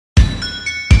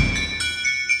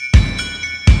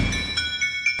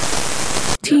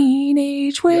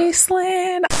Teenage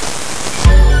Wasteland.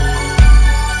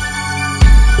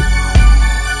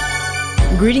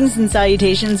 Greetings and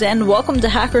salutations, and welcome to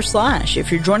Hacker Slash. If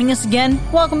you're joining us again,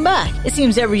 welcome back. It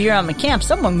seems every year on the camp,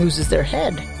 someone loses their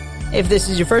head. If this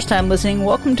is your first time listening,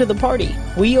 welcome to the party.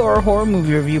 We are a horror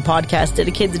movie review podcast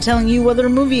dedicated to telling you whether a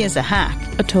movie is a hack,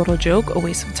 A total joke, a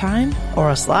waste of time. or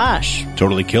a slash.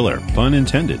 Totally killer. Pun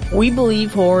intended. We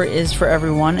believe horror is for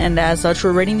everyone, and as such,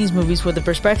 we're rating these movies with the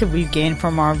perspective we've gained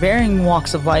from our varying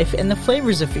walks of life and the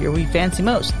flavors of fear we fancy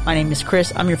most. My name is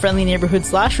Chris. I'm your friendly neighborhood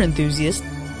slasher enthusiast.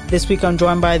 This week I'm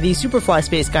joined by the Superfly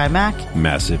Space Guy Mac,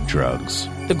 Massive drugs.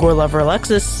 the gore lover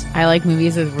Alexis, I like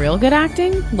movies with real good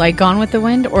acting, like Gone with the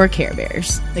Wind or Care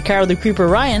Bears. the Cowardly Creeper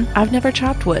Ryan, I've never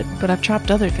chopped wood, but I've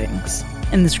chopped other things.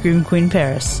 and the Scream Queen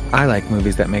Paris. I like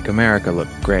movies that make America look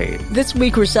great. This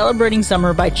week we're celebrating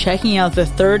summer by checking out the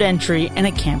third entry in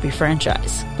a campy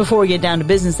franchise. Before we get down to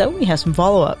business though, we have some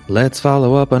follow-up. Let's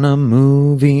follow up on a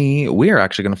movie. We are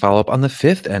actually going to follow up on the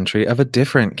fifth entry of a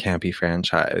different campy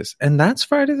franchise, and that's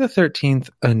Friday the 13th,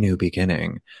 A New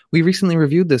Beginning. We recently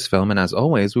reviewed this film, and as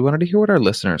always, we wanted to hear what our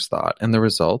listeners thought, and the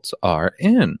results are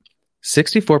in.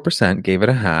 64% gave it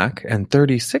a hack, and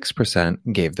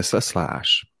 36% gave this a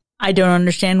slash. I don't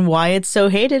understand why it's so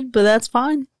hated, but that's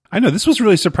fine. I know, this was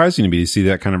really surprising to me to see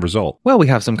that kind of result. Well, we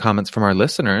have some comments from our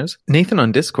listeners. Nathan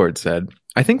on Discord said,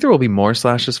 I think there will be more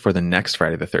slashes for the next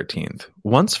Friday the 13th.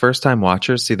 Once first-time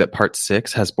watchers see that Part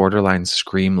 6 has borderline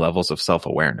Scream levels of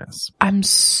self-awareness. I'm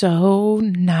so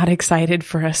not excited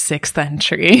for a sixth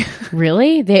entry.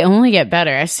 Really? They only get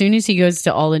better. As soon as he goes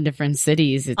to all the different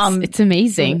cities, it's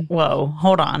amazing. Whoa,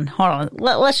 hold on.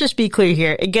 Let's just be clear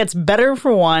here. It gets better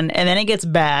for one, and then it gets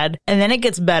bad, and then it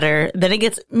gets better, then it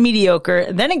gets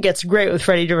mediocre, then it gets great with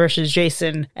Freddy vs.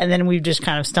 Jason, and then we've just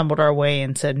kind of stumbled our way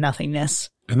into nothingness.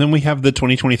 And then we have the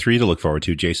 2023 to look forward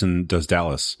to. Jason Does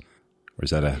Dallas. Or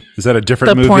is that a different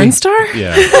The movie? porn star?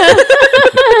 Yeah.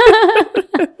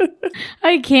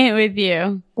 I can't with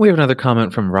you. We have another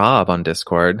comment from Rob on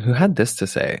Discord who had this to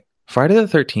say. Friday the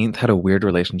 13th had a weird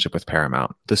relationship with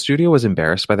Paramount. The studio was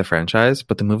embarrassed by the franchise,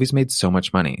 but the movies made so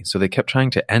much money, so they kept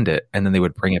trying to end it and then they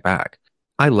would bring it back.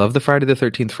 I love the Friday the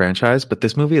 13th franchise, but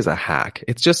this movie is a hack.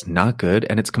 It's just not good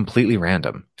and it's completely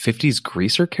random. 50s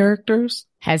greaser characters?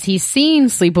 Has he seen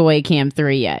Sleepaway Camp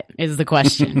 3 yet, is the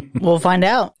question. We'll find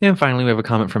out. And finally, we have a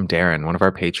comment from Darren, one of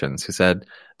our patrons, who said,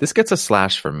 this gets a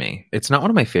slash from me. It's not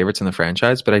one of my favorites in the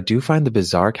franchise, but I do find the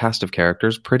bizarre cast of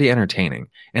characters pretty entertaining,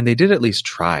 and they did at least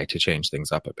try to change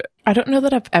things up a bit. I don't know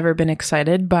that I've ever been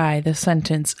excited by the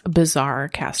sentence bizarre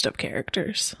cast of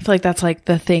characters. I feel like that's like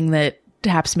the thing that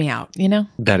taps me out, you know?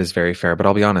 That is very fair, but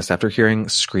I'll be honest, after hearing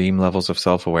Scream levels of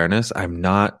self-awareness, I'm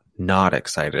not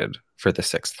excited for the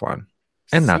sixth one.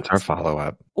 And that's our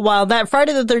follow-up. While that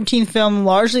Friday the 13th film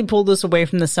largely pulled us away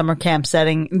from the summer camp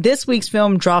setting, this week's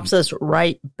film drops us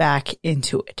right back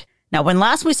into it. Now, when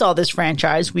last we saw this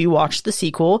franchise, we watched the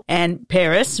sequel, and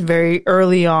Paris, very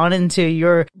early on into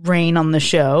your reign on the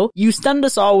show, you stunned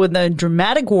us all with a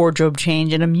dramatic wardrobe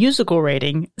change and a musical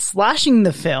rating, slashing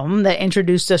the film that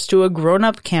introduced us to a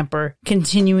grown-up camper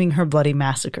continuing her bloody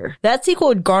massacre. That sequel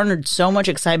had garnered so much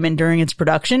excitement during its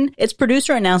production, its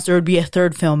producer announced there would be a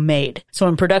third film made. So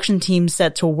when production teams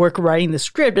set to work writing the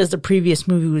script as the previous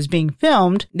movie was being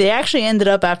filmed, they actually ended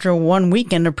up, after one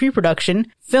weekend of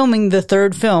pre-production, filming the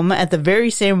third film at the very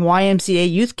same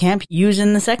YMCA youth camp used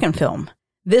in the second film.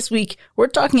 This week, we're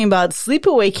talking about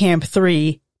Sleepaway Camp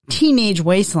 3, Teenage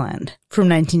Wasteland from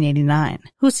 1989.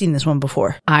 Who's seen this one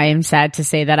before? I am sad to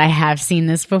say that I have seen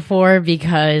this before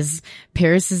because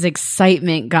Paris's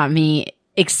excitement got me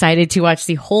excited to watch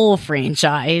the whole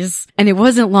franchise. And it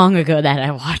wasn't long ago that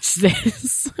I watched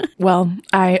this. Well,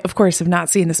 I, of course, have not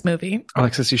seen this movie.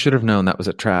 Alexis, you should have known that was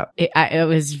a trap. It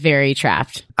was very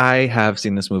trapped. I have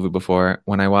seen this movie before.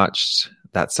 When I watched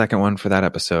that second one for that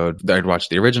episode, I'd watched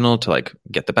the original to like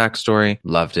get the backstory,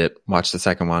 loved it, watched the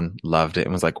second one, loved it,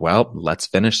 and was like, well, let's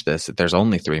finish this. There's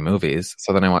only 3 movies.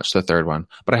 So then I watched the third one,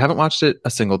 but I haven't watched it a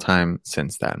single time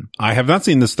since then. I have not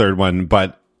seen this third one,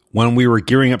 but when we were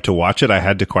gearing up to watch it, I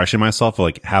had to question myself,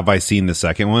 like, have I seen the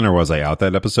second one or was I out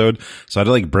that episode? So I had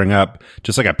to like bring up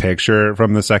just like a picture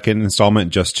from the second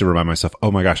installment just to remind myself,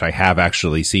 oh my gosh, I have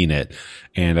actually seen it.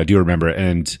 And I do remember it.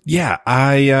 And yeah,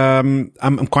 I've been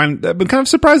kind of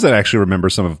surprised that I actually remember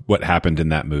some of what happened in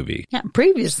that movie. Yeah,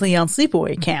 previously on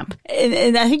Sleepaway Camp.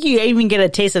 And I think you even get a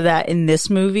taste of that in this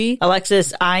movie.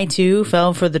 Alexis, I too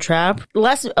fell for the trap.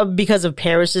 Less because of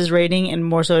Paris's rating and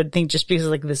more so I think just because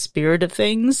of like the spirit of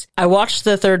things. movies. I watched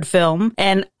the third film,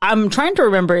 and I'm trying to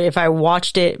remember if I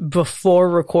watched it before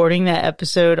recording that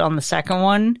episode on the second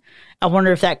one. I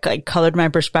wonder if that like colored my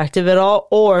perspective at all,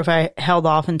 or if I held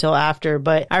off until after.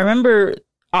 But I remember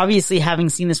obviously having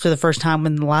seen this for the first time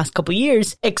in the last couple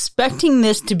years, expecting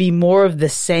this to be more of the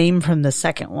same from the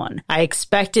second one. I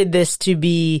expected this to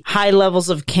be high levels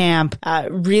of camp,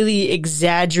 really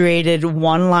exaggerated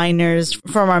one-liners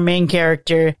from our main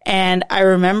character. And I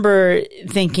remember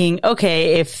thinking,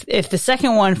 okay, if the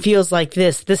second one feels like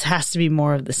this has to be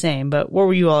more of the same. But what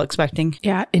were you all expecting?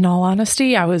 Yeah, in all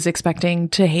honesty, I was expecting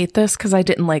to hate this because I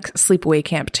didn't like Sleepaway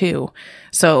Camp 2.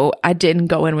 So I didn't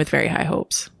go in with very high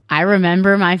hopes. I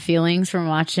remember my feelings from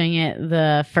watching it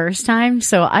the first time,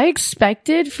 so I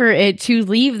expected for it to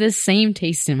leave the same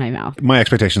taste in my mouth. My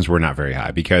expectations were not very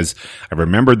high because I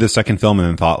remembered the second film and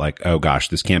then thought like, oh gosh,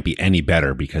 this can't be any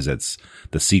better because it's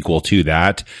the sequel to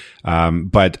that.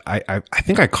 But I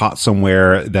think I caught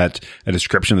somewhere that a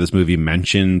description of this movie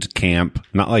mentioned camp,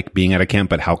 not like being at a camp,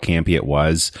 but how campy it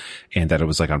was and that it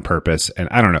was like on purpose. And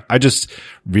I don't know. I just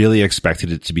really expected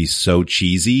it to be so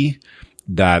cheesy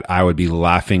that I would be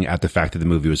laughing at the fact that the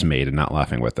movie was made and not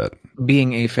laughing with it.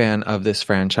 Being a fan of this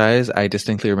franchise, I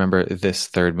distinctly remember this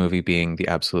third movie being the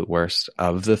absolute worst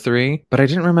of the three, but I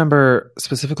didn't remember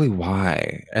specifically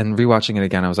why. And rewatching it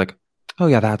again, I was like, oh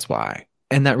yeah, that's why.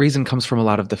 And that reason comes from a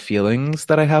lot of the feelings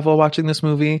that I have while watching this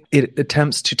movie. It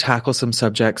attempts to tackle some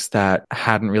subjects that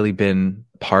hadn't really been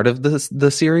part of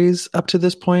the series up to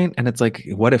this point. And it's like,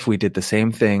 what if we did the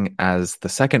same thing as the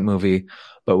second movie,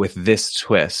 but with this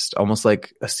twist, almost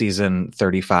like a season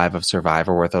 35 of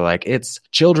Survivor where they're like, it's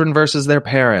children versus their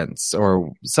parents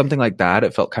or something like that.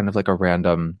 It felt kind of like a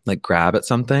random like grab at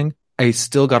something. I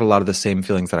still got a lot of the same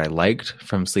feelings that I liked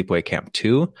from Sleepaway Camp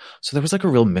 2. So there was like a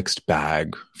real mixed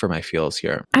bag for my feels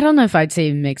here. I don't know if I'd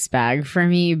say mixed bag for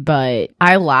me, but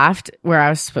I laughed where I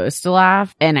was supposed to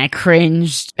laugh and I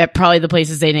cringed at probably the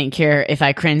places they didn't care if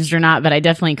I cringed or not, but I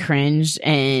definitely cringed.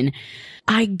 And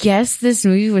I guess this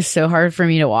movie was so hard for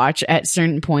me to watch. At a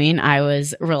certain point, I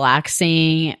was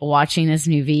relaxing, watching this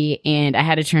movie, and I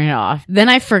had to turn it off. Then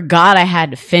I forgot I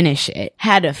had to finish it.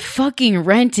 Had to fucking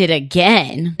rent it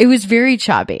again. It was very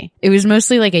choppy. It was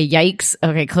mostly like a yikes.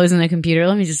 Okay, closing the computer.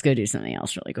 Let me just go do something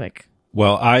else really quick.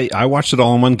 Well, I watched it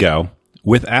all in one go.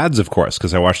 With ads, of course,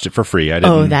 because I watched it for free. I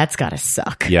didn't. Oh, that's gotta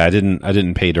suck. Yeah, I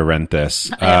didn't pay to rent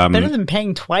this. Better than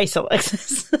paying twice,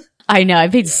 Alexis. I know. I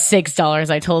paid $6.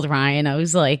 I told Ryan. I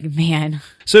was like, man.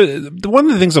 So one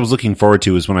of the things I was looking forward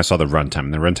to was when I saw the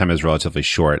runtime. The runtime is relatively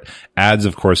short. Ads,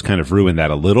 of course, kind of ruined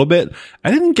that a little bit.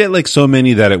 I didn't get like so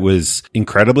many that it was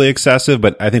incredibly excessive,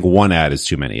 but I think one ad is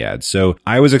too many ads. So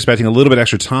I was expecting a little bit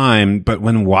extra time, but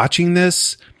when watching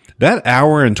this, that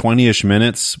hour and 20-ish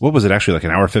minutes, what was it actually, like an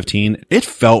hour 15? It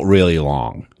felt really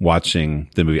long watching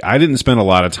the movie. I didn't spend a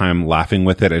lot of time laughing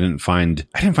with it. I didn't find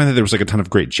that there was like a ton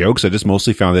of great jokes. I just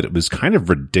mostly found that it was kind of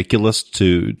ridiculous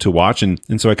to watch.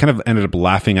 And so I kind of ended up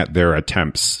laughing at their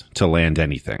attempts to land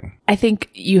anything. I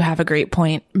think you have a great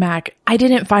point, Mac. I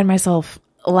didn't find myself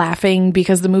laughing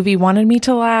because the movie wanted me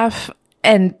to laugh.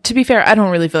 And to be fair, I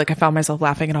don't really feel like I found myself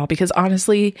laughing at all because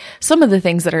honestly, some of the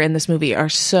things that are in this movie are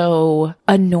so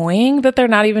annoying that they're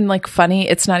not even like funny.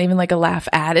 It's not even like a laugh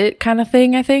at it kind of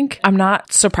thing, I think. I'm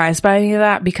not surprised by any of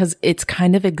that because it's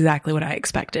kind of exactly what I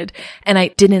expected. And I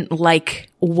didn't like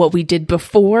what we did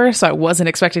before, so I wasn't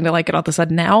expecting to like it all of a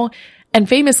sudden now. And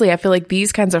famously, I feel like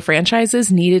these kinds of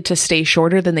franchises needed to stay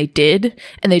shorter than they did.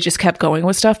 And they just kept going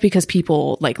with stuff because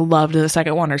people like loved the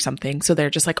second one or something. So they're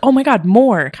just like, oh my God,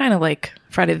 more. Kind of like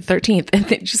Friday the 13th. And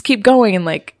they just keep going. And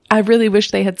like, I really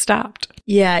wish they had stopped.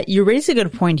 Yeah, you raise a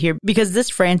good point here because this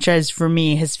franchise for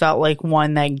me has felt like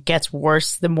one that gets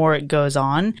worse the more it goes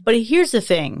on. But here's the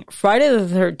thing. Friday the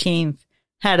 13th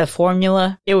had a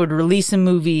formula. It would release a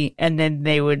movie and then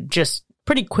they would just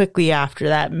pretty quickly after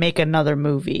that make another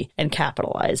movie and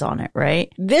capitalize on it,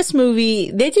 right? This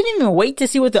movie, they didn't even wait to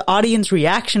see what the audience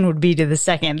reaction would be to the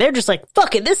second. They're just like,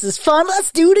 fuck it, this is fun,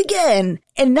 let's do it again.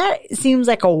 And that seems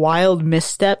like a wild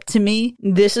misstep to me.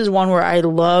 This is one where I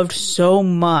loved so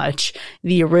much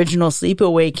the original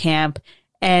Sleepaway Camp,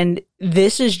 and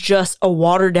this is just a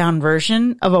watered down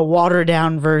version of a watered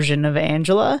down version of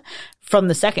Angela from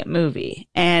the second movie.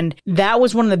 And that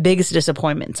was one of the biggest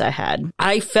disappointments I had.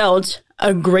 I felt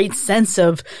a great sense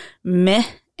of meh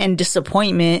and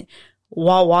disappointment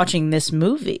while watching this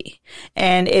movie.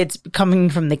 And it's coming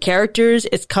from the characters.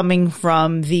 It's coming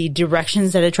from the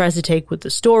directions that it tries to take with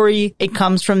the story. It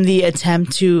comes from the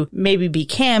attempt to maybe be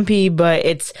campy, but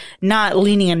it's not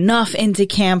leaning enough into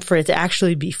camp for it to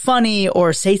actually be funny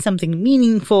or say something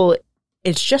meaningful.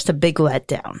 It's just a big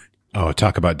letdown. Oh,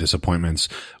 talk about disappointments.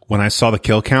 When I saw the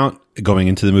kill count going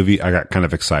into the movie, I got kind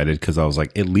of excited because I was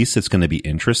like, at least it's going to be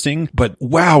interesting. But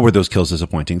wow, were those kills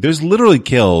disappointing. There's literally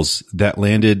kills that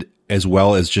landed as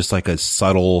well as just like a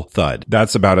subtle thud.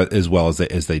 That's about it as well as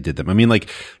they did them. I mean, like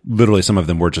literally some of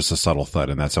them were just a subtle thud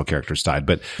and that's how characters died.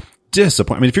 But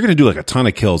disappoint. I mean, if you're going to do like a ton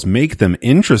of kills, make them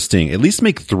interesting. At least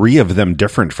make 3 of them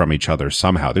different from each other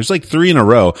somehow. There's like 3 in a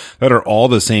row that are all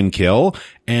the same kill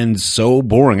and so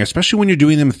boring, especially when you're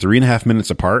doing them 3.5 minutes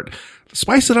apart.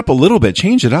 Spice it up a little bit,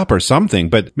 change it up or something.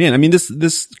 But man, I mean,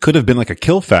 this could have been like a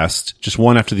kill fest, just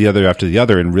one after the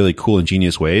other in really cool,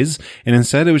 ingenious ways. And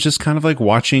instead it was just kind of like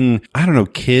watching, I don't know,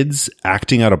 kids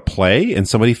acting out a play and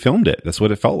somebody filmed it. That's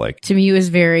what it felt like. To me, it was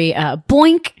very,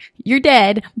 boink, you're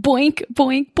dead. Boink,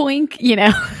 boink, boink, you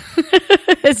know,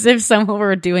 as if someone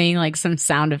were doing like some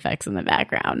sound effects in the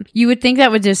background. You would think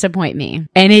that would disappoint me.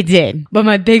 And it did. But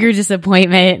my bigger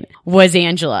disappointment was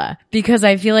Angela, because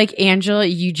I feel like Angela,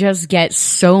 you just get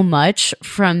so much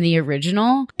from the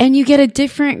original and you get a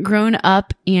different grown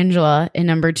up Angela in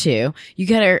number 2. You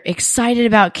get her excited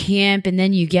about camp and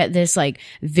then you get this like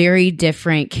very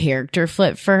different character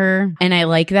flip for her. And I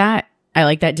like that. I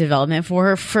like that development for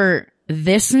her. For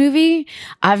this movie,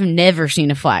 I've never seen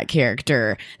a flat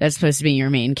character that's supposed to be your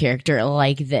main character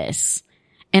like this.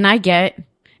 And I get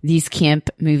these camp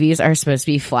movies are supposed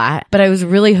to be flat, but I was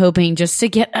really hoping just to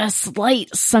get a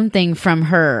slight something from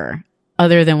her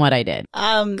other than what I did.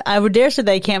 I would dare say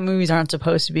that camp movies aren't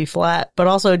supposed to be flat, but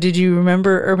also, did you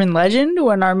remember Urban Legend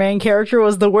when our main character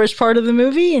was the worst part of the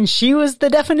movie and she was the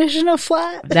definition of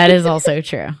flat? That is also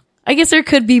true. I guess there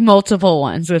could be multiple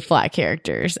ones with flat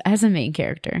characters as a main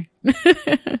character.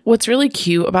 What's really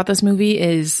cute about this movie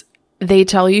is they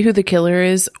tell you who the killer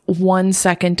is 1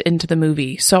 second into the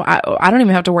movie. So I don't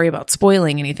even have to worry about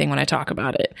spoiling anything when I talk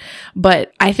about it.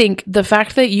 But I think the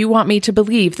fact that you want me to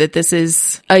believe that this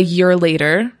is a year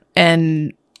later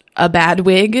and a bad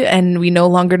wig and we no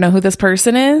longer know who this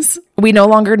person is. We no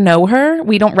longer know her.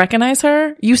 We don't recognize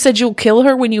her. You said you'll kill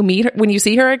her when you meet her, when you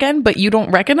see her again, but you don't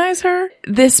recognize her.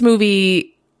 This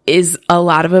movie is a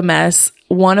lot of a mess.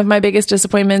 One of my biggest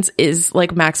disappointments is,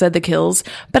 like Max said, the kills.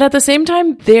 But at the same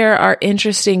time, there are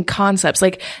interesting concepts.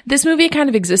 Like, this movie kind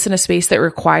of exists in a space that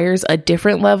requires a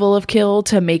different level of kill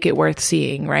to make it worth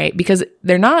seeing, right? Because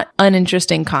they're not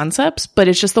uninteresting concepts, but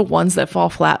it's just the ones that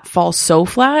fall so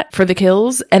flat for the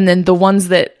kills. And then the ones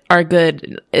that are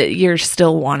good, you're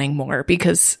still wanting more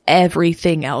because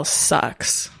everything else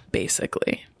sucks,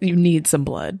 basically. You need some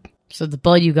blood. So the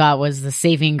blood you got was the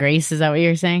saving grace. Is that what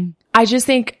you're saying? I just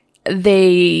think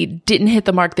they didn't hit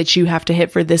the mark that you have to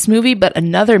hit for this movie, but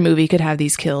another movie could have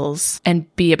these kills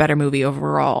and be a better movie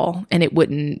overall, and it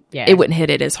wouldn't hit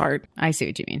it as hard. I see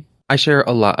what you mean. I share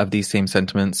a lot of these same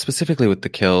sentiments, specifically with the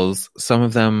kills. Some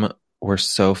of them were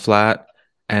so flat,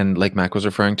 and like Mac was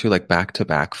referring to, like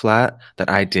back-to-back flat, that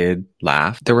I did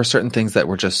laugh. There were certain things that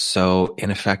were just so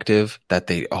ineffective that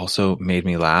they also made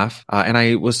me laugh. And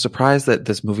I was surprised that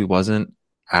this movie wasn't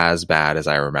as bad as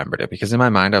I remembered it, because in my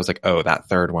mind I was like, oh, that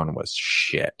third one was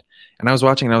shit. And I was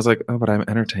watching and I was like, oh, but I'm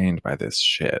entertained by this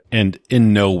shit. And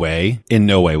in no way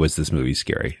was this movie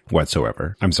scary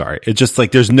whatsoever. I'm sorry. It's just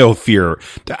like there's no fear.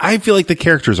 I feel like the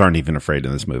characters aren't even afraid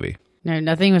in this movie. No,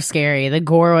 nothing was scary. The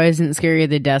gore wasn't scary.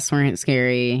 The deaths weren't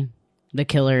scary. The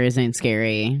killer isn't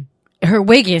scary. Her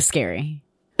wig is scary.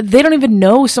 They don't even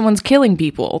know someone's killing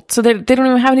people. So they don't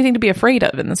even have anything to be afraid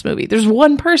of in this movie. There's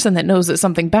one person that knows that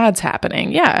something bad's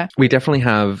happening. Yeah. We definitely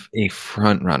have a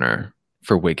front runner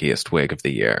for wiggiest wig of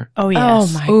the year. Oh, yes.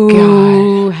 Oh, my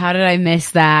Ooh, God. how did I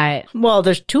miss that? Well,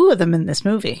 there's 2 of them in this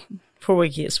movie for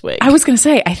wiggiest wig. I was going to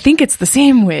say, I think it's the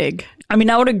same wig. I mean,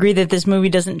 I would agree that this movie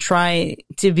doesn't try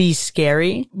to be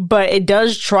scary, but it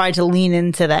does try to lean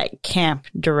into that camp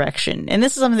direction. And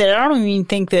this is something that I don't even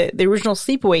think that the original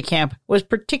Sleepaway Camp was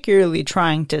particularly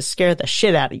trying to scare the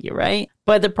shit out of you, right?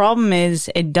 But the problem is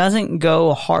it doesn't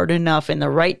go hard enough in the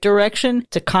right direction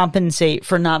to compensate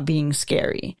for not being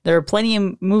scary. There are plenty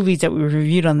of movies that we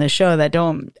reviewed on this show that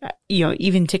don't,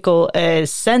 even tickle a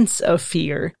sense of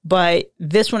fear. But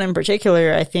this one in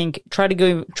particular, I think, try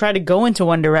to go into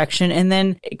one direction and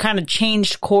then it kind of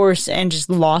changed course and just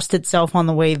lost itself on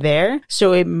the way there.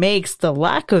 So it makes the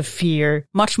lack of fear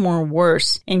much more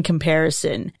worse in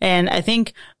comparison. And I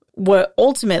think what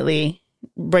ultimately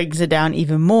breaks it down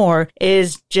even more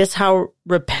is just how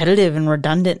repetitive and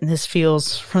redundant this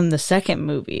feels from the second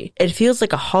movie. It feels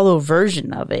like a hollow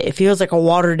version of it. It feels like a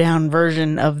watered down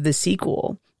version of the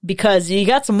sequel. because you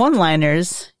got some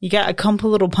one-liners, you got a couple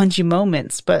little punchy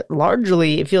moments, but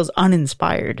largely it feels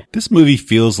uninspired. This movie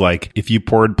feels like if you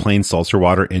poured plain seltzer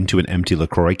water into an empty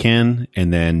LaCroix can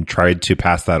and then tried to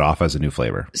pass that off as a new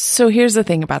flavor. So here's the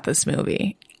thing about this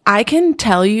movie. I can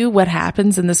tell you what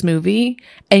happens in this movie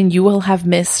and you will have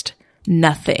missed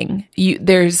nothing.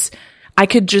 I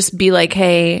could just be like,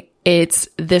 hey, it's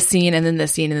this scene and then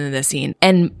this scene and then this scene.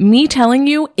 And me telling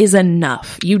you is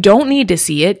enough. You don't need to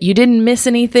see it. You didn't miss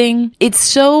anything. It's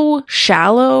so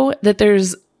shallow that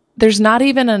there's not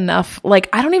even enough. Like,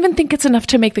 I don't even think it's enough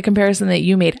to make the comparison that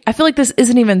you made. I feel like this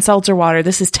isn't even seltzer water.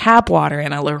 This is tap water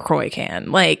in a LaCroix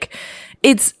can. Like,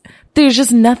 there's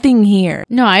just nothing here.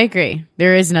 No, I agree.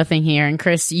 There is nothing here. And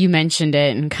Chris, you mentioned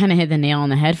it and kind of hit the nail on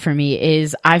the head for me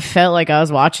is I felt like I was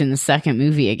watching the second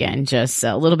movie again, just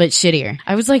a little bit shittier.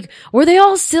 I was like, were they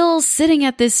all still sitting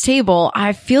at this table?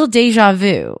 I feel deja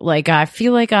vu. Like, I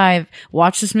feel like I've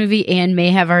watched this movie and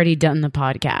may have already done the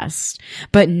podcast.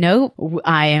 But nope,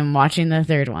 I am watching the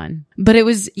third one. But it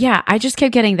was, yeah, I just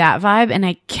kept getting that vibe and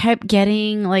I kept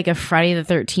getting like a Friday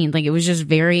the 13th. Like, it was just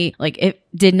very, like, it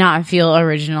did not feel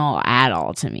original at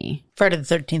all to me. Friday the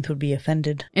 13th would be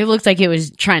offended. It looked like it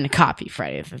was trying to copy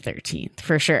Friday the 13th,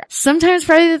 for sure. Sometimes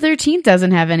Friday the 13th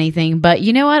doesn't have anything, but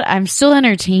you know what? I'm still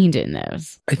entertained in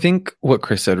those. I think what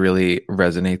Chris said really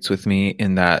resonates with me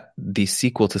in that the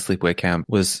sequel to Sleepaway Camp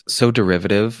was so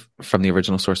derivative from the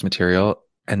original source material.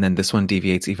 And then this one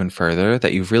deviates even further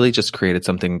that you've really just created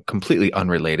something completely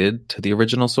unrelated to the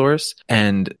original source.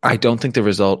 And I don't think the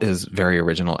result is very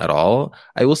original at all.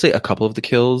 I will say a couple of the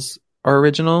kills are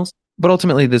originals, but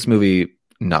ultimately this movie,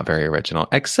 not very original,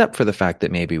 except for the fact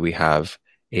that maybe we have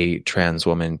a trans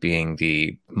woman being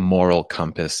the moral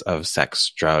compass of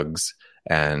sex, drugs,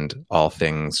 and all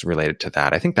things related to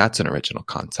that. I think that's an original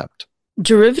concept.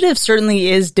 Derivative certainly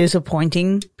is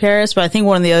disappointing, Paris, but I think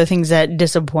one of the other things that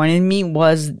disappointed me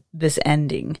was this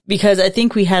ending. Because I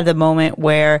think we had the moment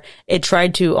where it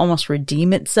tried to almost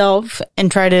redeem itself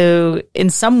and try to, in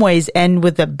some ways, end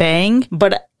with a bang.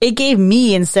 But it gave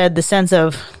me instead the sense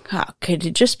of, oh, could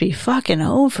it just be fucking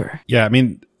over? Yeah, I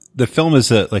mean, the film is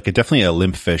definitely a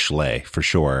limp fish lay for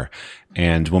sure.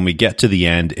 And when we get to the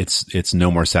end, it's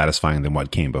no more satisfying than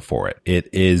what came before it. It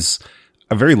is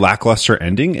a very lackluster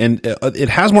ending, and it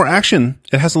has more action.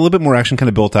 It has a little bit more action kind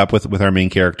of built up with our main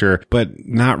character, but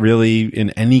not really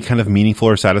in any kind of meaningful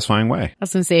or satisfying way. I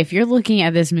was going to say, if you're looking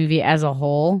at this movie as a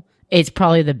whole, it's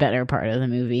probably the better part of the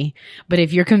movie. But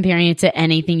if you're comparing it to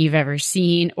anything you've ever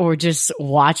seen or just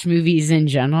watch movies in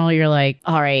general, you're like,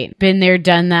 all right, been there,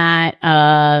 done that.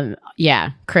 Yeah,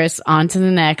 Chris, on to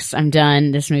the next. I'm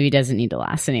done. This movie doesn't need to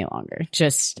last any longer.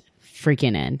 Just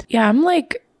freaking end. Yeah, I'm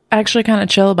like actually kind of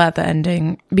chill about the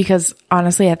ending because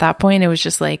honestly at that point it was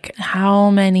just like, how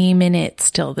many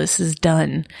minutes till this is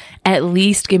done? At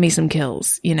least give me some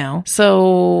kills, you know?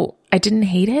 So I didn't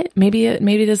hate it. Maybe it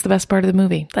is the best part of the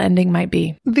movie. The ending might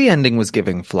be. The ending was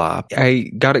giving flop.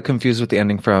 I got it confused with the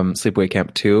ending from Sleepaway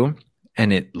Camp 2.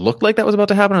 And it looked like that was about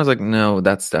to happen. I was like, no,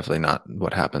 that's definitely not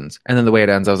what happens. And then the way it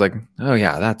ends, I was like, oh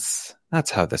yeah, that's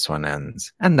how this one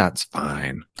ends. And that's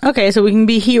fine. Okay, so we can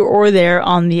be here or there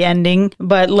on the ending,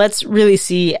 but let's really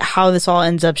see how this all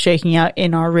ends up shaking out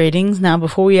in our ratings. Now,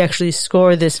 before we actually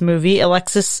score this movie,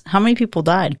 Alexis, how many people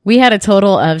died? We had a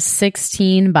total of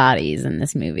 16 bodies in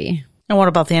this movie. And what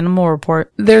about the animal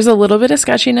report? There's a little bit of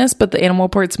sketchiness, but the animal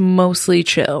report's mostly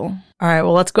chill. All right,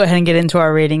 well, let's go ahead and get into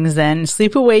our ratings then.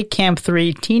 Sleepaway Camp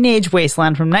 3, Teenage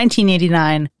Wasteland from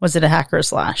 1989. Was it a hack or a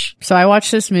slash? So I watched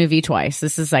this movie twice.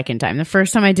 This is the second time. The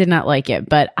first time I did not like it,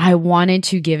 but I wanted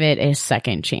to give it a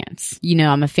second chance. You know,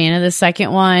 I'm a fan of the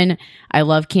second one. I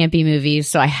love campy movies,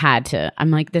 so I had to. I'm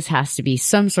like, this has to be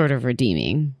some sort of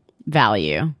redeeming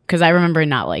value because I remember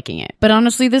not liking it. But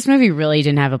honestly, this movie really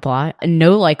didn't have a plot.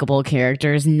 No likable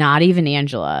characters, not even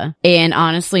Angela. And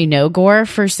honestly, no gore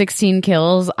for 16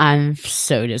 kills. I'm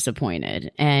so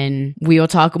disappointed. And we will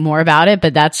talk more about it,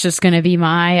 but that's just going to be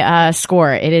my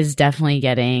score. It is definitely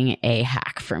getting a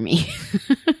hack for me.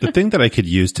 The thing that I could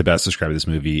use to best describe this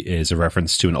movie is a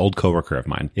reference to an old coworker of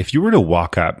mine. If you were to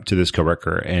walk up to this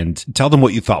coworker and tell them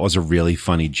what you thought was a really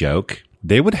funny joke,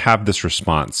 they would have this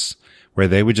response where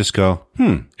they would just go,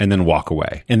 and then walk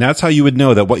away. And that's how you would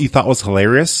know that what you thought was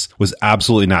hilarious was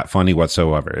absolutely not funny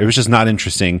whatsoever. It was just not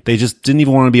interesting. They just didn't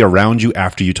even want to be around you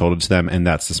after you told it to them. And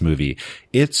that's this movie.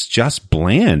 It's just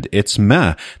bland. It's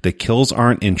meh. The kills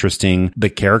aren't interesting. The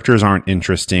characters aren't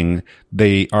interesting.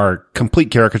 They are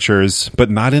complete caricatures, but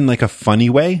not in like a funny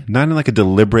way, not in like a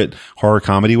deliberate horror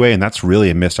comedy way. And that's really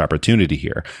a missed opportunity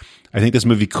here. I think this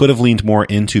movie could have leaned more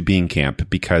into being camp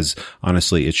because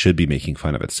honestly, it should be making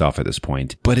fun of itself at this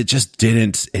point, but it just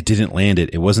didn't land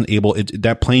it. It wasn't able,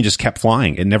 that plane just kept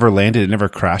flying. It never landed. It never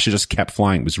crashed. It just kept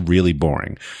flying. It was really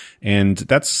boring. And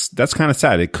that's kind of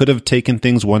sad. It could have taken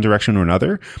things one direction or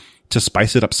another to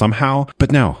spice it up somehow.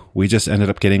 But no, we just ended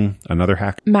up getting another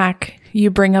hack. Mac, you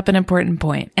bring up an important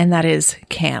point, and that is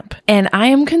camp. And I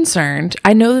am concerned.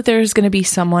 I know that there's going to be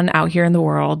someone out here in the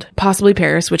world, possibly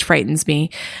Paris, which frightens me,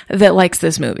 that likes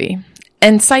this movie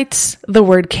and cites the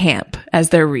word camp as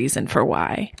their reason for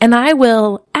why. And I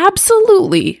will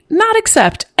absolutely not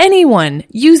accept anyone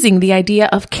using the idea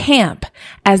of camp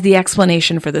as the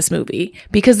explanation for this movie,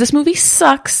 because this movie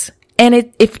sucks.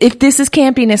 And if this is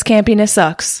campiness, campiness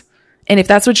sucks. And if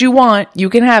that's what you want, you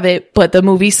can have it, but the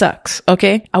movie sucks,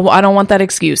 okay? I don't want that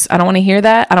excuse. I don't want to hear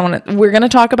that. We're going to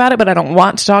talk about it, but I don't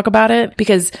want to talk about it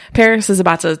because Paris is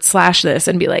about to slash this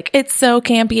and be like, it's so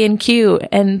campy and cute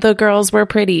and the girls were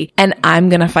pretty, and I'm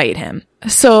going to fight him.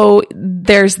 So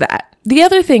there's that. The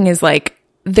other thing is like,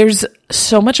 there's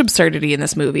so much absurdity in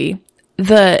this movie.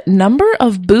 The number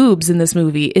of boobs in this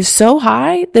movie is so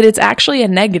high that it's actually a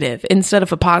negative instead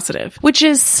of a positive, which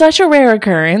is such a rare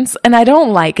occurrence. And I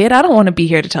don't like it. I don't want to be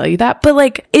here to tell you that, but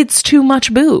like, it's too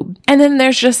much boob. And then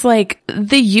there's just like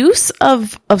the use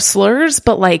of slurs,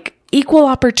 but like equal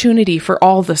opportunity for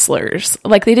all the slurs.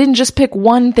 Like they didn't just pick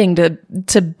one thing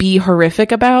to be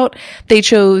horrific about. They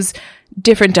chose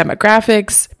different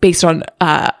demographics based on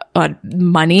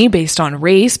money, based on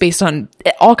race, based on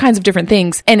all kinds of different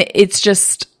things. And it's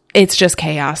just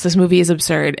chaos. This movie is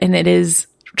absurd. And it is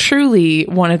truly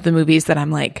one of the movies that I'm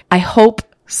like, I hope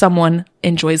someone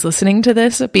enjoys listening to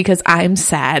this because I'm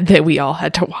sad that we all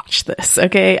had to watch this.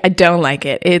 Okay. I don't like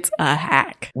it. It's a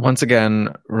hack. Once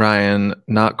again, Ryan,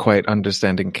 not quite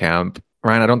understanding camp.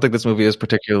 Ryan, I don't think this movie is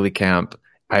particularly camp.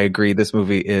 I agree this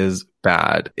movie is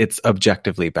bad. It's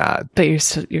objectively bad. But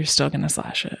you're still going to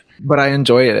slash it. But I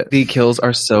enjoy it. The kills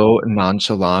are so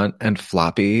nonchalant and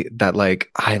floppy that like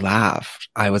I laughed.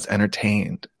 I was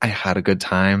entertained. I had a good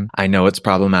time. I know it's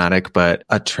problematic, but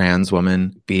a trans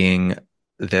woman being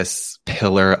this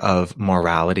pillar of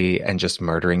morality and just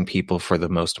murdering people for the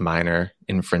most minor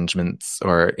infringements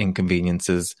or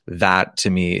inconveniences, that to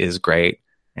me is great.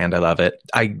 And I love it.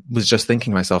 I was just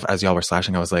thinking to myself as y'all were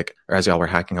slashing, I was like, or as y'all were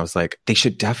hacking, I was like, they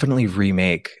should definitely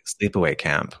remake Sleepaway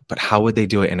Camp, but how would they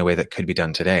do it in a way that could be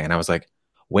done today? And I was like,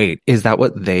 wait, is that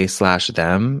what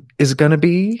they/them is going to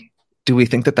be? Do we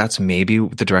think that that's maybe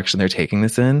the direction they're taking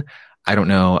this in? I don't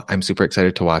know. I'm super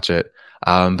excited to watch it.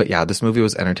 But yeah, this movie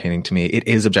was entertaining to me. It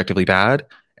is objectively bad.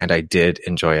 And I did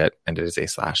enjoy it, and it is a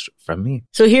slash from me.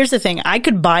 So here's the thing. I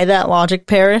could buy that logic,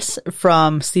 Paris,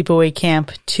 from Sleepaway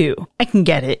Camp 2. I can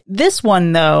get it. This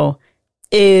one, though,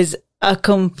 is a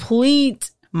complete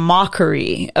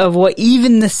mockery of what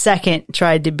even the second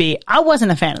tried to be. I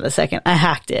wasn't a fan of the second. I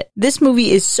hacked it. This movie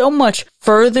is so much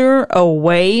further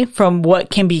away from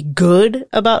what can be good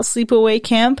about Sleepaway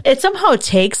Camp. It somehow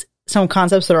takes some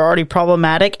concepts that are already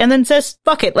problematic and then says,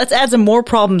 fuck it, let's add some more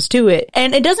problems to it.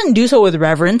 And it doesn't do so with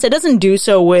reverence. It doesn't do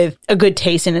so with a good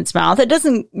taste in its mouth. It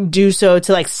doesn't do so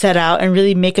to like set out and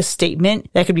really make a statement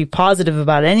that could be positive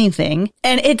about anything.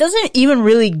 And it doesn't even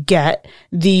really get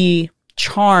the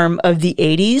charm of the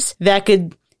 80s that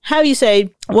could have you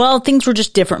say, well, things were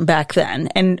just different back then.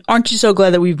 And aren't you so glad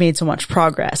that we've made so much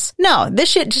progress? No, this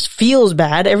shit just feels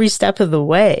bad every step of the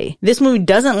way. This movie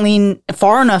doesn't lean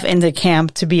far enough into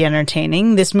camp to be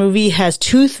entertaining. This movie has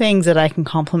two things that I can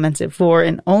compliment it for,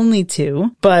 and only two,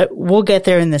 but we'll get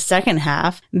there in the second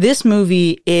half. This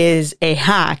movie is a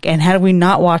hack, and had we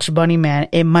not watched Bunny Man,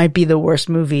 it might be the worst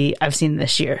movie I've seen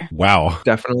this year. Wow.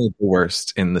 Definitely the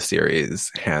worst in the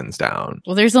series, hands down.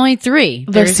 Well, there's only 3.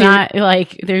 There's not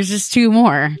like, there's just 2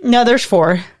 more. No, there's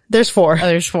 4. There's 4. Oh,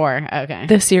 there's 4. Okay.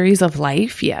 The series of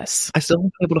life, yes. I still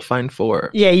haven't been able to find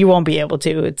 4. Yeah, you won't be able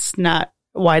to. It's not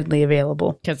widely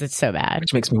available. Because it's so bad.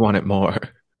 Which makes me want it more.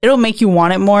 It'll make you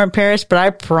want it more in Paris, but I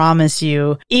promise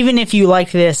you, even if you like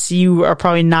this, you are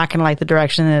probably not going to like the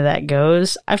direction that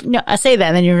goes. I say that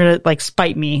and then you're going to like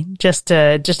spite me just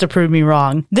to prove me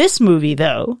wrong. This movie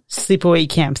though, Sleepaway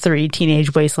Camp 3,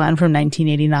 Teenage Wasteland from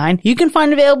 1989, you can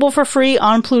find available for free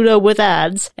on Pluto with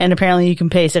ads. And apparently you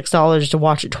can pay $6 to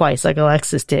watch it twice like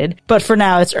Alexis did. But for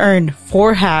now, it's earned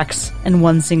 4 hacks and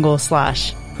 1 single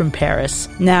slash from Paris.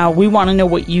 Now, we want to know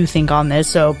what you think on this,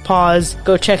 so pause,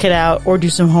 go check it out, or do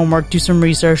some homework, do some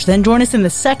research, then join us in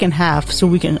the second half so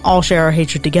we can all share our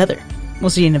hatred together. We'll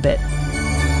see you in a bit.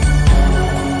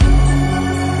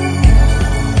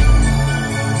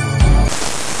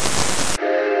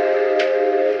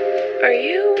 Are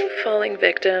you falling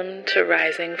victim to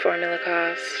rising formula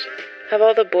cost? Have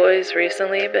all the boys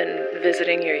recently been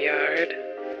visiting your yard?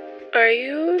 Are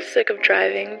you sick of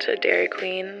driving to Dairy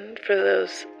Queen for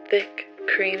those thick,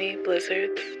 creamy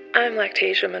blizzards? I'm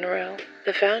Lactasia Monroe,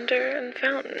 the founder and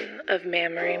fountain of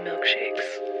Mammary Milkshakes.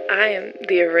 I am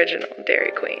the original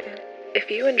Dairy Queen.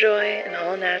 If you enjoy an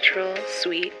all-natural,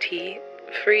 sweet tea,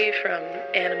 free from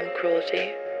animal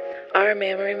cruelty, our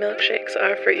Mammary Milkshakes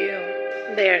are for you.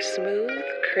 They are smooth,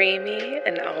 creamy,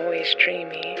 and always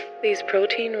dreamy. These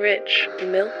protein-rich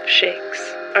milk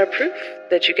shakes are proof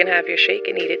that you can have your shake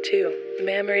and eat it too.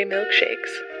 Mammary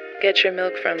Milkshakes. Get your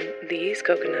milk from these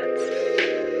coconuts.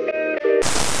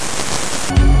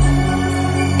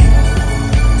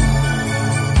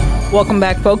 Welcome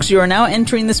back, folks. You are now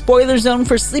entering the spoiler zone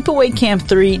for Sleepaway Camp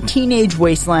 3 Teenage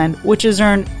Wasteland, which has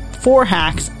earned 4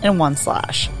 hacks and 1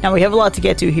 slash. Now, we have a lot to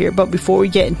get to here, but before we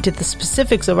get into the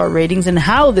specifics of our ratings and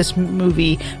how this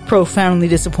movie profoundly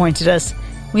disappointed us,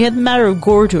 we had the matter of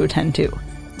gore to attend to.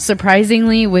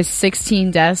 Surprisingly, with 16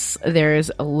 deaths,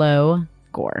 there's low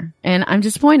gore. And I'm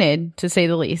disappointed, to say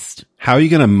the least. How are you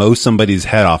going to mow somebody's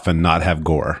head off and not have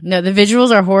gore? No, the visuals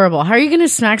are horrible. How are you going to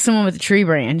smack someone with a tree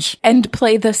branch? And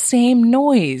play the same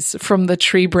noise from the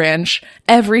tree branch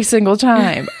every single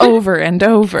time, over and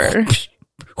over.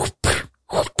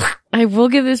 I will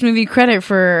give this movie credit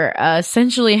for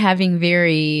essentially having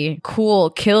very cool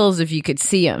kills if you could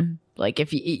see them. Like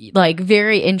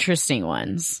very interesting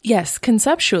ones. Yes,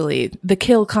 conceptually, the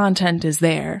kill content is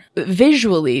there.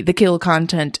 Visually, the kill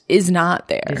content is not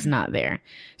there. It's not there.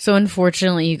 So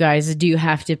unfortunately, you guys do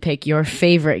have to pick your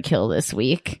favorite kill this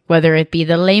week, whether it be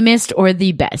the lamest or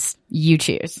the best. You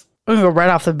choose. I'm going to go right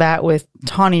off the bat with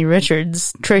Tawny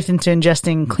Richards tricked into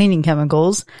ingesting cleaning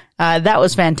chemicals. That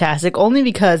was fantastic, only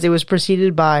because it was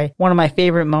preceded by one of my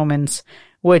favorite moments,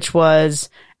 which was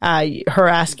her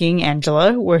asking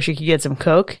Angela where she could get some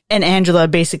Coke, and Angela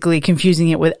basically confusing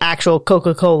it with actual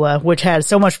Coca-Cola, which had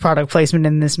so much product placement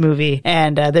in this movie,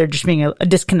 and there just being a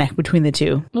disconnect between the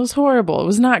two. It was horrible. It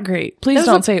was not great. Please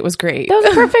don't say it was great. That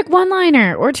was a perfect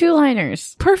one-liner or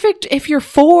two-liners. Perfect. If you're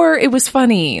 4, it was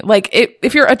funny. Like,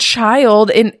 if you're a child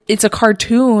and it's a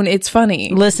cartoon, it's funny.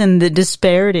 Listen, the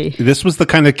disparity. This was the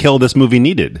kind of kill this movie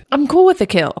needed. I'm cool with the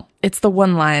kill. It's the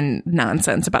one-line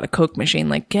nonsense about a Coke machine.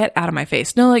 Like, get out of my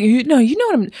face. No, like, you know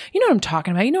what I'm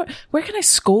talking about. You know, where can I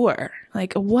score?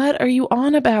 Like, what are you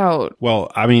on about?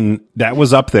 Well, I mean, that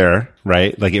was up there,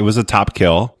 right? Like, it was a top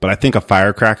kill, but I think a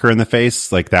firecracker in the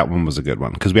face, like, that one was a good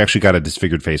one because we actually got a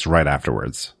disfigured face right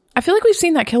afterwards. I feel like we've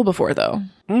seen that kill before, though.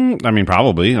 I mean,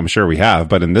 probably. I'm sure we have.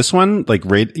 But in this one, like,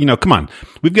 come on.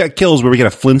 We've got kills where we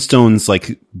get a Flintstones,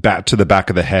 like, bat to the back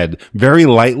of the head very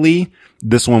lightly.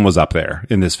 This one was up there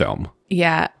in this film.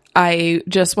 Yeah. I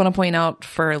just want to point out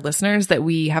for listeners that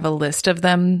we have a list of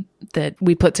them that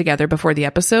we put together before the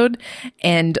episode.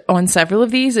 And on several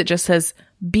of these, it just says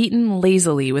beaten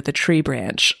lazily with a tree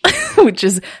branch, which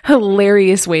is a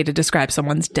hilarious way to describe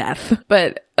someone's death.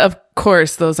 But of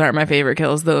course, those aren't my favorite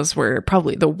kills. Those were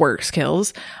probably the worst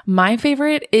kills. My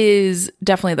favorite is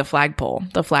definitely the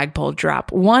flagpole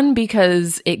drop. One,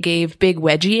 because it gave big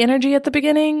wedgie energy at the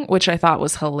beginning, which I thought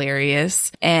was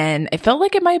hilarious. And it felt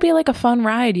like it might be like a fun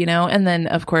ride, you know? And then,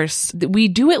 of course, we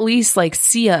do at least like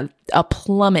see a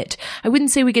plummet. I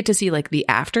wouldn't say we get to see like the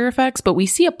after effects, but we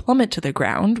see a plummet to the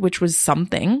ground, which was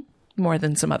something more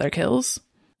than some other kills.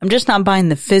 I'm just not buying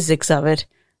the physics of it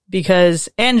because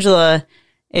Angela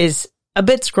is a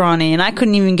bit scrawny and I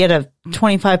couldn't even get a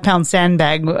 25-pound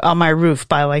sandbag on my roof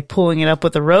by like pulling it up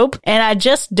with a rope. And I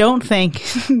just don't think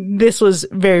this was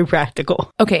very practical.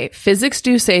 Okay, physics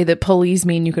do say that pulleys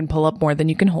mean you can pull up more than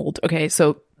you can hold. Okay,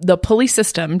 so the pulley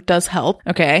system does help.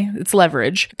 Okay, it's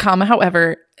leverage.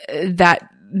 However, that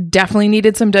definitely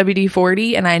needed some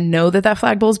WD-40, and I know that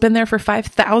flagpole's been there for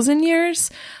 5,000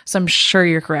 years, so I'm sure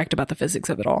you're correct about the physics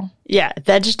of it all. Yeah,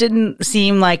 that just didn't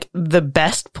seem like the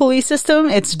best pulley system.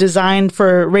 It's designed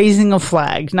for raising a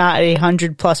flag, not a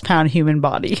 100+ pound human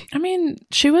body. I mean,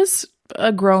 she was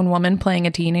a grown woman playing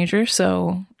a teenager,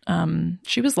 so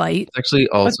she was light. It's actually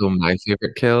also my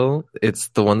favorite kill. It's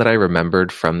the one that I remembered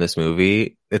from this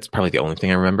movie. It's probably the only thing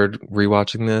I remembered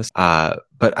rewatching this.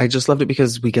 But I just loved it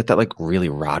because we get that like really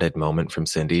rotted moment from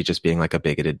Cindy just being like a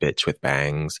bigoted bitch with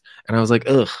bangs. And I was like,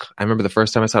 ugh. I remember the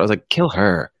first time I saw it, I was like, kill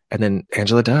her. And then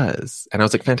Angela does. And I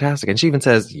was like, fantastic. And she even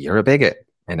says, you're a bigot.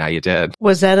 And now you did.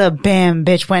 Was that a bam,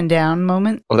 bitch went down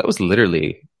moment? Oh, that was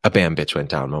literally a bam, bitch went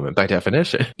down moment by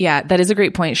definition. Yeah, that is a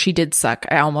great point. She did suck.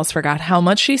 I almost forgot how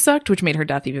much she sucked, which made her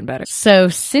death even better. So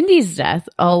Cindy's death,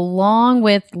 along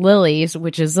with Lily's,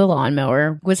 which is the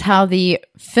lawnmower, was how the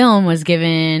film was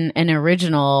given an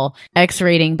original X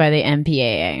rating by the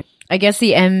MPAA. I guess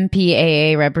the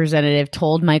MPAA representative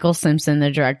told Michael Simpson, the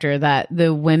director, that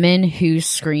the women who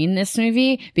screened this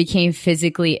movie became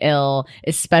physically ill,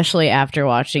 especially after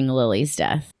watching Lily's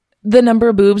death. The number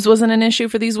of boobs wasn't an issue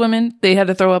for these women. They had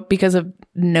to throw up because of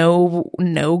no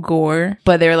gore,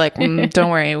 but they were like, don't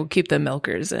worry, we'll keep the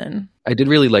milkers in. I did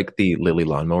really like the Lily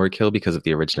lawnmower kill because of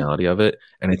the originality of it.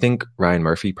 And I think Ryan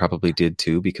Murphy probably did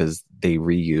too, because they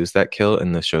reused that kill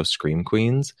in the show Scream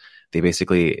Queens. They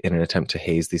basically, in an attempt to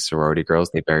haze these sorority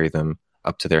girls, they bury them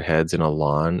up to their heads in a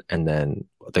lawn, and then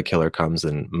the killer comes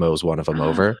and mows one of them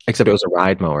over. Except it was a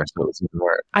ride mower, so it was even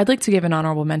worse. I'd like to give an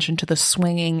honorable mention to the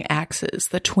swinging axes,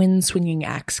 the twin swinging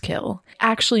axe kill.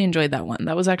 Actually enjoyed that one.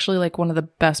 That was actually like one of the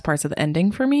best parts of the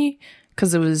ending for me,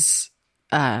 because it was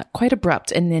quite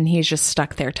abrupt, and then he's just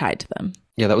stuck there tied to them.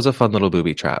 Yeah, that was a fun little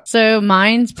booby trap. So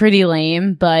mine's pretty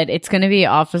lame, but it's going to be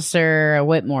Officer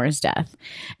Whitmore's death.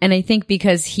 And I think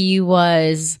because he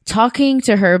was talking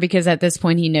to her, because at this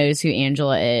point he knows who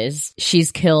Angela is,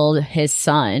 she's killed his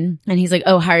son. And he's like,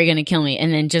 oh, how are you going to kill me?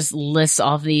 And then just lists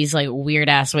off these like weird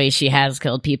ass ways she has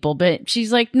killed people. But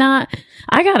she's like, nah,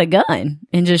 I got a gun,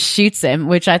 and just shoots him,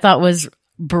 which I thought was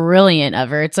brilliant of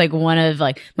her. It's like one of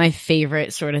like my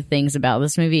favorite sort of things about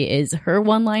this movie is her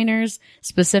one-liners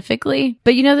specifically.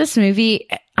 But you know, this movie,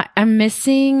 I'm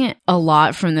missing a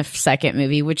lot from the second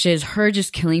movie, which is her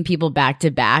just killing people back to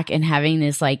back and having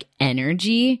this like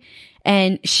energy.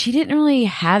 And she didn't really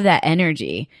have that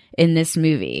energy in this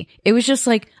movie. It was just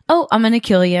like, oh, I'm going to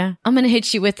kill you. I'm going to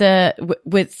hit you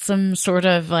with some sort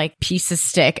of like piece of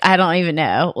stick. I don't even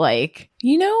know. Like,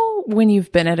 you know, when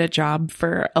you've been at a job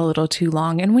for a little too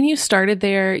long, and when you started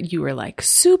there, you were like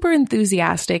super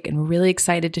enthusiastic and really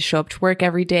excited to show up to work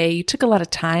every day. You took a lot of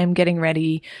time getting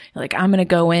ready. You're like, I'm going to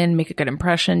go in, make a good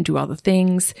impression, do all the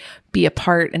things, be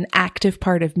an active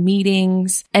part of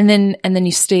meetings. And then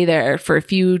you stay there for a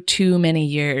few too many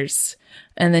years.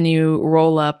 And then you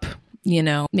roll up, you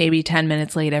know, maybe 10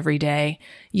 minutes late every day.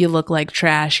 You look like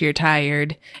trash. You're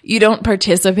tired. You don't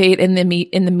participate in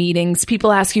the meetings.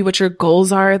 People ask you what your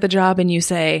goals are at the job, and you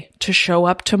say to show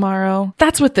up tomorrow.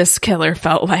 That's what this killer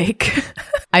felt like.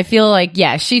 I feel like,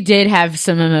 yeah, she did have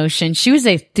some emotion. She was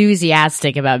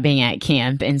enthusiastic about being at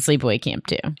camp and sleepaway camp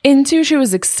too. In 2, she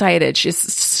was excited. She's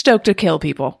stoked to kill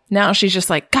people. Now she's just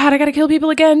like, God, I gotta kill people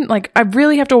again. Like, I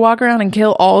really have to walk around and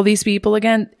kill all these people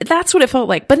again. That's what it felt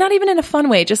like, but not even in a fun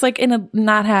way, just like in a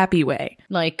not happy way.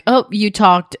 Like, oh, you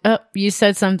talked. Oh, you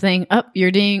said something. Oh,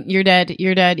 you're dead.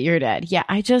 Yeah,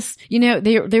 I just, you know,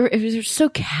 it was so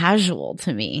casual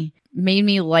to me. Made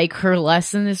me like her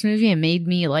less in this movie and made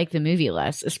me like the movie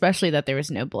less, especially that there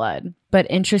was no blood. But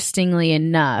interestingly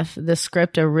enough, the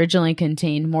script originally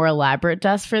contained more elaborate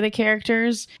deaths for the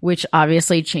characters, which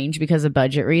obviously changed because of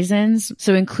budget reasons.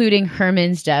 So including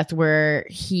Herman's death, where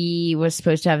he was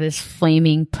supposed to have this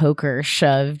flaming poker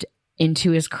shoved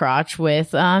into his crotch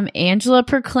with Angela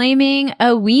proclaiming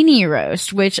a weenie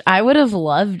roast, which I would have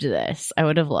loved this. I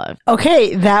would have loved.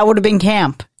 Okay, that would have been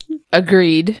camp.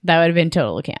 Agreed. That would have been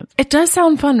total camp. It does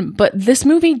sound fun, but this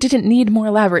movie didn't need more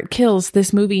elaborate kills.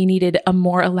 This movie needed a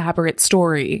more elaborate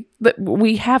story.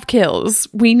 We have kills.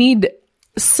 We need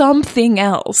something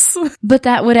else. But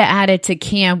that would have added to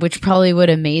camp, which probably would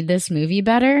have made this movie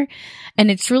better. And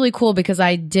it's really cool because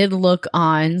I did look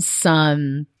on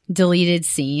some deleted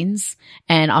scenes,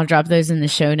 and I'll drop those in the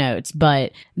show notes,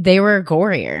 but they were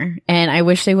gorier, and I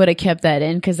wish they would have kept that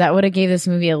in, because that would have gave this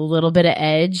movie a little bit of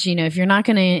edge. You know, if you're not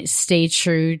going to stay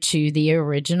true to the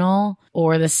original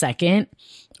or the second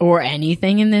or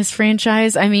anything in this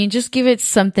franchise, I mean, just give it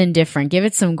something different. Give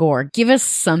it some gore. Give us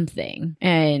something.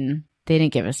 And they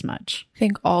didn't give us much. I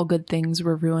think all good things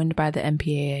were ruined by the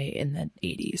MPAA in the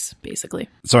 80s, basically.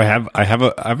 So I have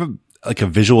a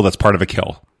visual that's part of a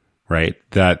kill. Right?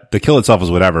 That the kill itself is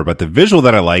whatever, but the visual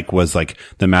that I like was like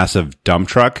the massive dump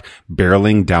truck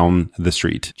barreling down the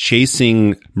street,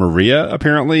 chasing Maria,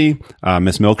 apparently,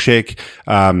 Miss Milkshake,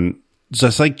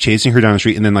 just like chasing her down the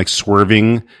street and then like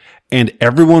swerving, and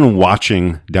everyone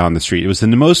watching down the street. It was the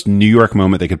most New York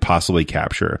moment they could possibly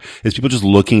capture, is people just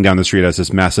looking down the street as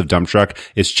this massive dump truck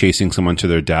is chasing someone to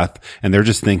their death. And they're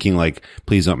just thinking like,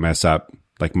 please don't mess up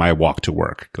like my walk to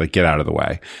work, like get out of the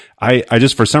way. I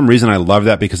just, for some reason, I love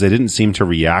that, because they didn't seem to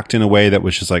react in a way that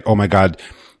was just like, oh my God,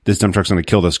 this dump truck's going to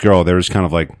kill this girl. They were just kind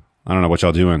of like, I don't know what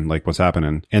y'all doing, like what's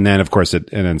happening. And then of course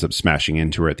it ends up smashing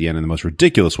into her at the end in the most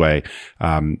ridiculous way.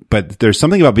 But there's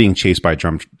something about being chased by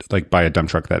a dump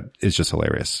truck that is just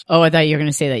hilarious. Oh, I thought you were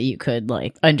going to say that you could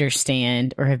like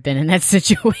understand or have been in that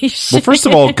situation. Well, first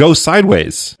of all, go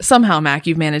sideways. Somehow, Mac,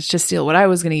 you've managed to steal what I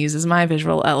was going to use as my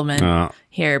visual element.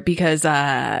 here because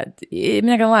I'm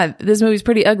not gonna lie, this movie's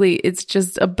pretty ugly. It's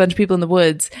just a bunch of people in the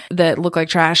woods that look like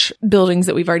trash, buildings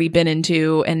that we've already been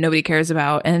into and nobody cares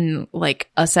about, and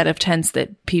like a set of tents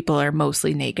that people are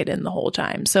mostly naked in the whole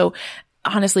time. So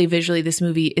honestly, visually, this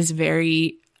movie is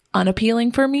very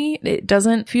unappealing for me. It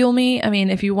doesn't fuel me. I mean,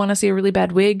 if you want to see a really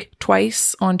bad wig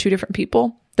twice on two different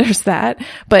people, there's that,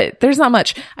 but there's not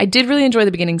much. I did really enjoy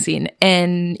the beginning scene,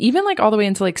 and even like all the way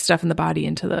into like stuffing the body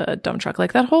into the dump truck.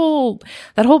 Like that whole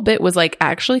bit was like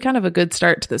actually kind of a good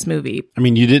start to this movie. I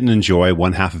mean, you didn't enjoy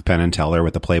one half of Penn and Teller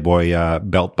with the Playboy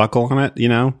belt buckle on it, you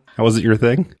know? How was it your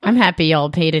thing? I'm happy y'all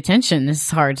paid attention this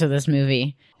hard to this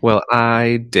movie. Well,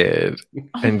 I did.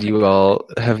 And you all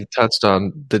have touched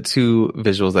on the two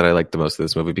visuals that I like the most of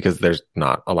this movie because there's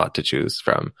not a lot to choose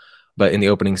from. But in the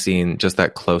opening scene, just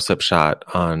that close-up shot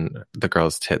on the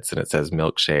girl's tits and it says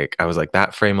milkshake, I was like,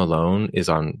 that frame alone is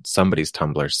on somebody's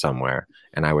Tumblr somewhere,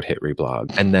 and I would hit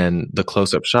reblog. And then the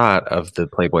close-up shot of the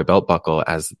Playboy belt buckle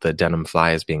as the denim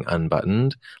fly is being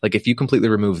unbuttoned. Like, if you completely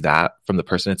remove that from the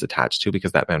person it's attached to,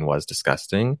 because that man was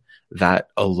disgusting, that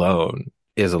alone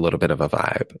is a little bit of a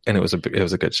vibe, and it was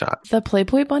a good shot. The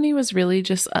Playboy bunny was really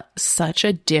just such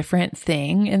a different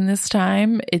thing in this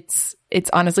time. It's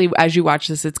honestly, as you watch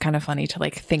this, it's kind of funny to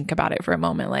like think about it for a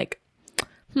moment. Like,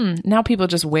 now people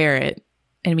just wear it.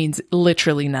 And it means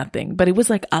literally nothing, but it was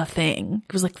like a thing.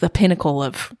 It was like the pinnacle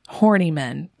of horny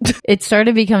men. It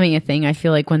started becoming a thing, I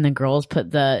feel like, when the girls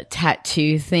put the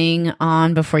tattoo thing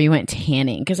on before you went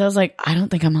tanning. Because I was like, I don't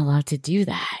think I'm allowed to do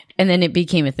that. And then it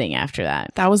became a thing after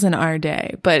that. That was in our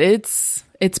day, but it's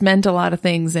meant a lot of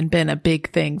things and been a big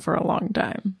thing for a long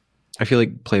time. I feel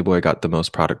like Playboy got the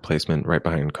most product placement right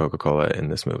behind Coca-Cola in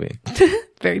this movie.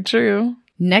 Very true.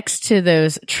 Next to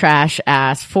those trash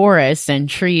ass forests and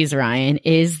trees, Ryan,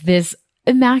 is this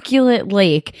immaculate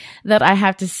lake that I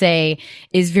have to say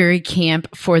is very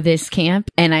camp for this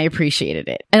camp, and I appreciated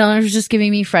it. And it was just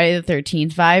giving me Friday the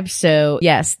 13th vibes. So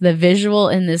yes, the visual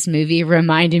in this movie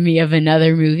reminded me of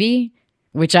another movie,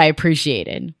 which I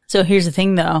appreciated. So here's the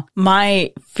thing though.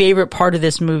 My favorite part of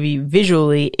this movie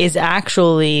visually is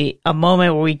actually a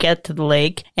moment where we get to the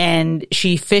lake and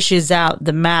she fishes out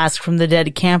the mask from the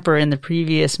dead camper in the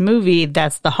previous movie.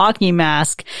 That's the hockey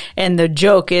mask. And the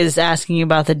joke is asking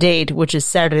about the date, which is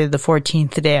Saturday the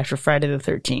 14th, the day after Friday the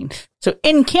 13th. So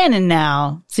in canon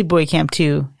now, Sleepaway Camp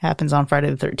 2 happens on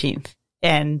Friday the 13th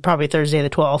and probably Thursday the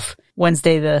 12th,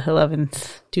 Wednesday the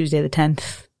 11th, Tuesday the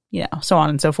 10th. You know, so on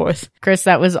and so forth. Chris,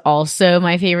 that was also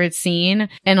my favorite scene.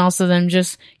 And also them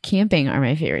just camping are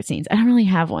my favorite scenes. I don't really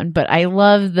have one, but I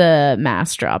love the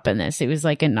mask drop in this. It was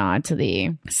like a nod to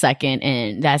the second,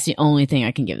 and that's the only thing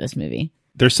I can give this movie.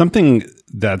 There's something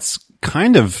that's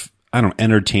kind of, I don't know,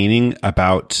 entertaining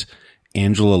about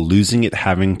Angela losing it,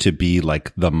 having to be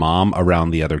like the mom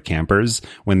around the other campers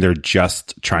when they're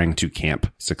just trying to camp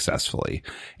successfully.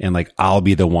 And like, I'll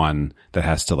be the one that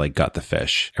has to like gut the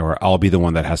fish, or I'll be the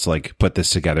one that has to like put this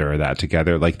together or that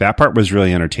together. Like that part was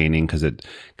really entertaining because it,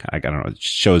 I don't know, it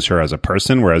shows her as a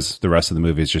person, whereas the rest of the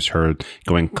movie is just her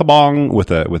going kabong with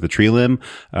a tree limb.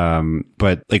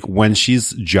 But like when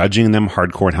she's judging them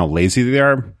hardcore and how lazy they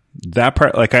are, that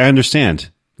part, like I understand.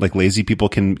 Like lazy people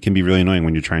can be really annoying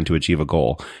when you're trying to achieve a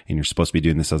goal and you're supposed to be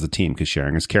doing this as a team because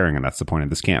sharing is caring, and that's the point of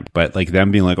this camp. But like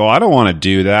them being like, oh, I don't want to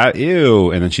do that.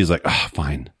 Ew. And then she's like, oh,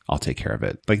 fine, I'll take care of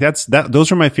it. Like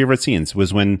those are my favorite scenes,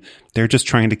 was when they're just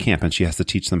trying to camp and she has to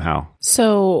teach them how.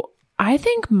 So I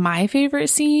think my favorite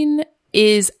scene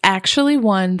is actually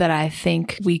one that I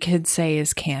think we could say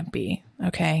is campy.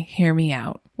 Okay, hear me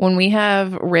out. When we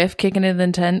have Riff kicking in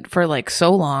the tent for like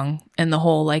so long and the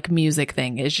whole like music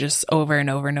thing is just over and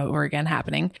over and over again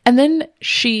happening. And then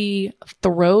she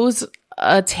throws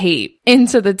a tape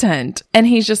into the tent and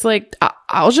he's just like,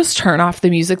 I'll just turn off the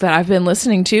music that I've been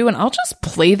listening to and I'll just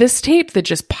play this tape that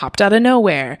just popped out of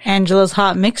nowhere. Angela's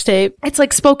hot mixtape. It's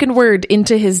like spoken word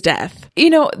into his death. You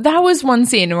know, that was one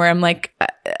scene where I'm like,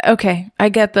 okay, I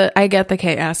get the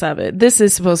chaos of it. This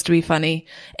is supposed to be funny.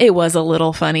 It was a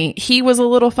little funny. He was a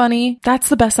little funny. That's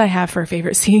the best I have for a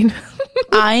favorite scene.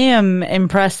 I am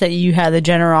impressed that you had the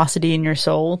generosity in your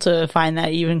soul to find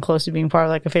that even close to being part of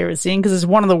like a favorite scene, because it's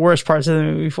one of the worst parts of the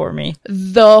movie for me.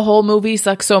 The whole movie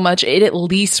sucks so much. It at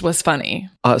least was funny.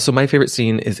 So my favorite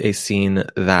scene is a scene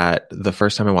that the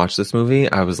first time I watched this movie,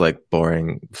 I was like,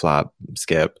 boring, flop,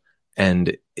 skip.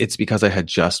 And it's because I had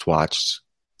just watched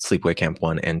Sleepaway Camp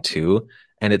 1 and 2.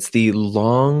 And it's the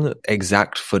long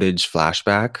exact footage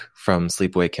flashback from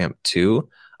Sleepaway Camp 2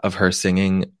 of her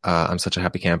singing I'm Such a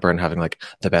Happy Camper and having like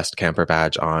the best camper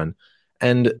badge on.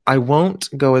 And I won't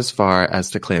go as far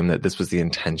as to claim that this was the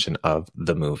intention of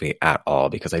the movie at all,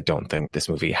 because I don't think this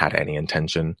movie had any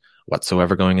intention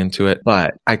whatsoever going into it.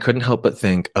 But I couldn't help but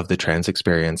think of the trans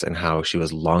experience and how she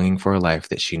was longing for a life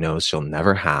that she knows she'll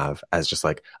never have as just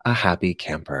like a happy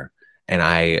camper. And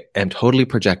I am totally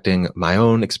projecting my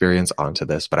own experience onto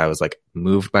this, but I was like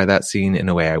moved by that scene in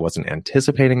a way I wasn't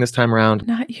anticipating this time around.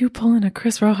 Not you pulling a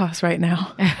Chris Rojas right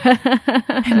now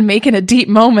and making a deep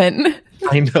moment.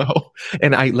 I know.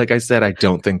 And like I said, I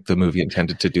don't think the movie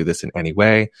intended to do this in any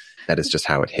way. That is just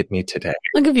how it hit me today.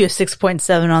 I'll give you a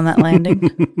 6.7 on that landing.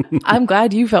 I'm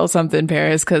glad you felt something,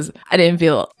 Paris, because I didn't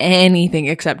feel anything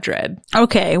except dread.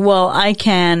 Okay, well, I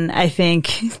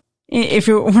think, if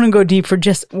you want to go deep for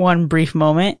just one brief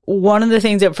moment, one of the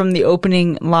things that from the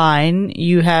opening line,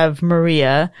 you have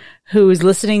Maria, who is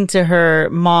listening to her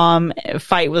mom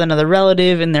fight with another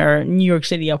relative in their New York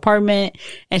City apartment.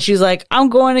 And she's like, I'm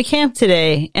going to camp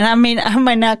today. And I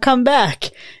might not come back.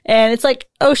 And it's like,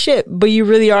 oh shit, but you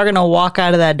really are going to walk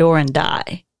out of that door and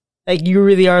die. Like, you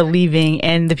really are leaving,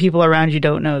 and the people around you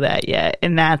don't know that yet.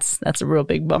 And that's a real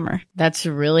big bummer. That's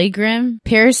really grim.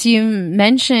 Paris, you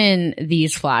mentioned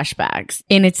these flashbacks,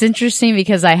 and it's interesting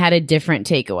because I had a different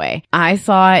takeaway. I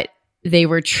thought they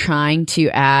were trying to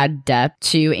add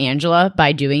depth to Angela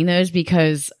by doing those,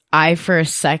 because for a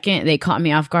second, they caught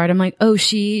me off guard. I'm like, oh,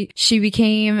 she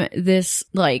became this,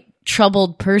 like,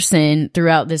 troubled person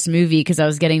throughout this movie because I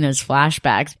was getting those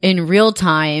flashbacks. In real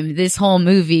time, this whole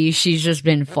movie, she's just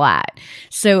been flat.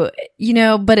 So,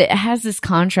 but it has this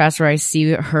contrast where I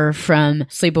see her from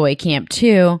Sleepaway Camp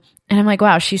 2, and I'm like,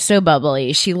 wow, she's so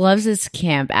bubbly. She loves this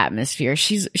camp atmosphere.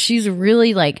 She's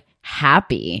really like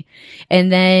happy.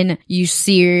 And then you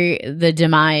see the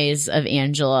demise of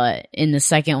Angela in the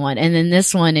second one. And then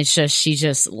this one, she's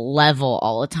just level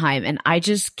all the time. And I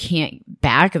just can't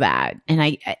back that. And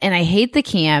I hate the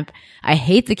camp. I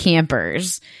hate the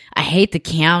campers. I hate the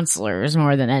counselors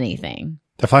more than anything.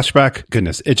 The flashback,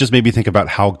 goodness, it just made me think about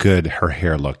how good her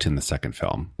hair looked in the second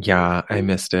film. Yeah, I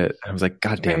missed it. I was like,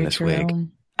 God damn, this wig.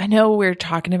 I know we're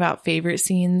talking about favorite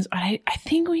scenes, but I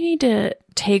think we need to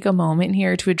take a moment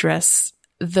here to address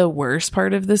the worst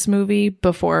part of this movie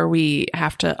before we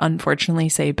have to unfortunately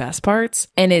say best parts.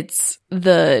 And it's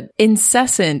the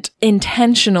incessant,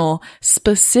 intentional,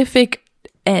 specific,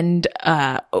 and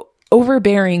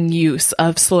overbearing use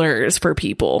of slurs for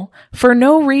people for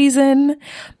no reason.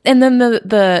 And then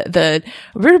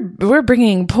we're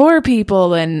bringing poor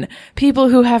people and people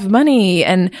who have money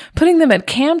and putting them at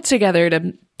camp together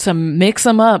to mix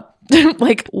them up.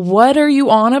 Like, what are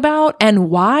you on about? And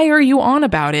why are you on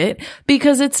about it?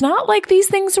 Because it's not like these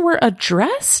things were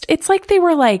addressed. It's like they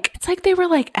were like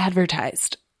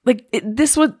advertised. Like,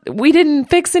 we didn't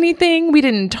fix anything. We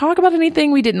didn't talk about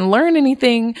anything. We didn't learn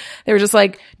anything. They were just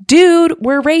like, dude,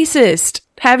 we're racist.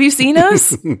 Have you seen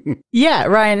us? Yeah,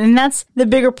 Ryan. And that's the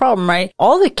bigger problem, right?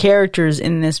 All the characters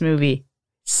in this movie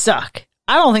suck.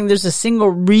 I don't think there's a single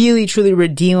really truly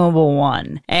redeemable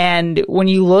one. And when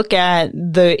you look at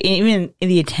even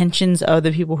the intentions of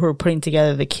the people who are putting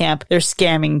together the camp, they're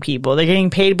scamming people. They're getting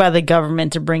paid by the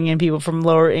government to bring in people from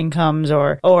lower incomes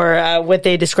or what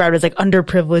they described as like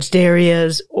underprivileged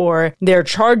areas, or they're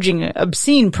charging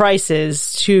obscene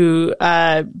prices to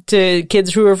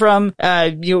kids who are from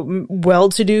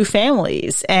well-to-do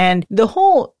families. And the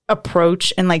whole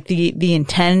approach and like the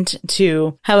intent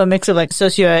to have a mix of like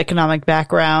socioeconomic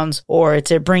backgrounds, or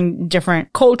to bring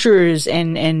different cultures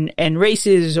and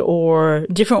races or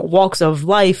different walks of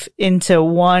life into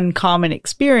one common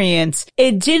experience,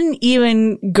 it didn't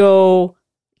even go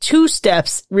 2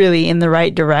 steps really in the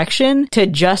right direction to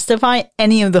justify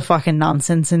any of the fucking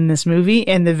nonsense in this movie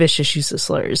and the vicious use of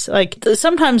slurs. Like,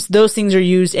 sometimes those things are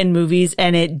used in movies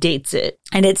and it dates it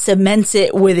and it cements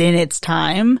it within its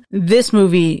time. This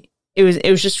movie,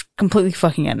 it was just completely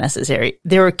fucking unnecessary.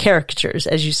 There were caricatures,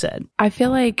 as you said. I feel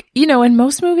like, in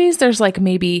most movies, there's like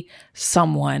maybe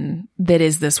someone that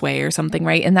is this way or something,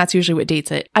 right? And that's usually what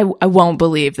dates it. I won't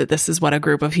believe that this is what a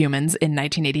group of humans in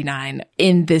 1989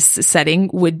 in this setting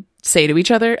would say to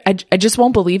each other. I just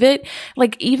won't believe it.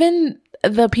 Like, even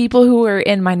the people who are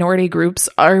in minority groups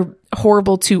are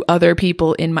horrible to other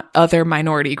people in other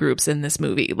minority groups in this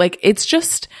movie. Like, it's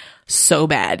just so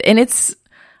bad. And it's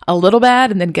a little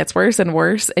bad and then gets worse and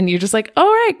worse. And you're just like, all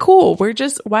right, cool.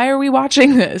 Why are we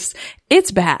watching this?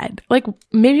 It's bad. Like,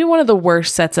 maybe one of the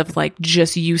worst sets of like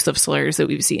just use of slurs that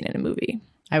we've seen in a movie.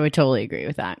 I would totally agree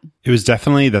with that. It was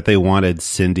definitely that they wanted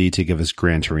Cindy to give us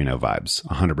Gran Torino vibes.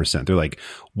 100%. They're like,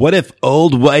 what if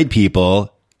old white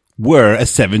people were a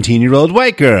 17-year-old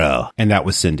white girl? And that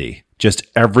was Cindy. Just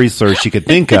every slur she could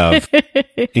think of.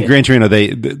 In Gran Torino,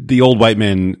 the old white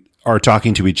men are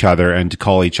talking to each other and to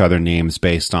call each other names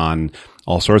based on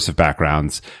all sorts of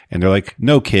backgrounds. And they're like,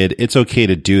 no, kid, it's okay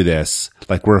to do this.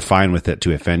 Like, we're fine with it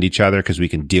to offend each other because we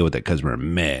can deal with it because we're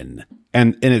men.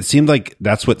 And it seemed like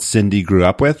that's what Cindy grew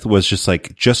up with, was just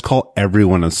like, just call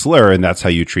everyone a slur and that's how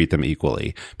you treat them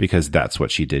equally, because that's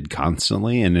what she did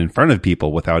constantly and in front of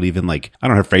people without even like, I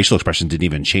don't know, her facial expression didn't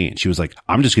even change. She was like,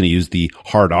 I'm just going to use the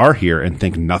hard R here and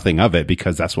think nothing of it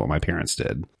because that's what my parents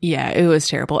did. Yeah, it was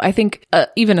terrible. I think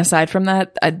even aside from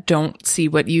that, I don't see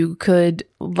what you could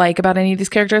like about any of these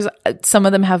characters. Some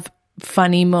of them have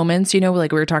funny moments, you know,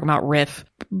 like we were talking about Riff,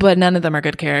 but none of them are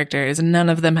good characters. None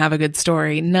of them have a good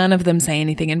story. None of them say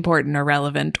anything important or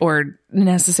relevant or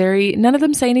necessary. None of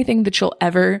them say anything that you'll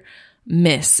ever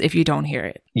miss if you don't hear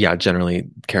it. Yeah, generally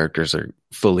characters are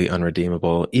fully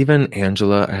unredeemable. Even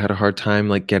Angela, I had a hard time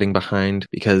like getting behind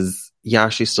because yeah,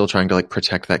 she's still trying to like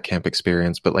protect that camp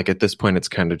experience, but like at this point it's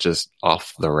kind of just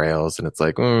off the rails and it's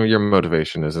like, oh, your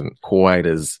motivation isn't quite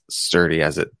as sturdy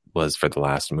as it was for the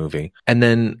last movie. And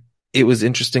then it was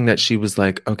interesting that she was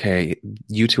like, okay,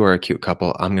 you two are a cute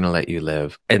couple. I'm going to let you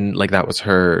live. And like that was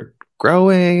her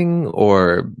growing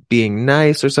or being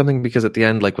nice or something, because at the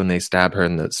end, like when they stab her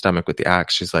in the stomach with the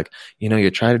axe, she's like, you know,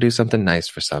 you're trying to do something nice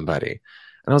for somebody.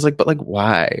 And I was like, but like,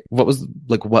 why? What was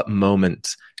like, what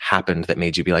moment happened that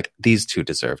made you be like, these two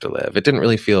deserve to live? It didn't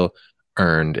really feel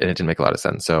earned and it didn't make a lot of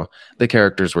sense. So the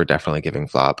characters were definitely giving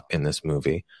flop in this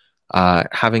movie.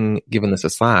 Having given this a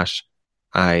slash,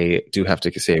 I do have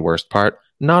to say worst part,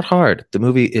 not hard. The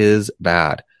movie is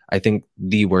bad. I think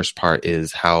the worst part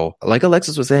is how, like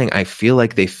Alexis was saying, I feel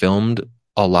like they filmed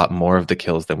a lot more of the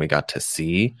kills than we got to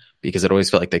see, because it always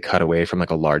felt like they cut away from like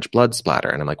a large blood splatter.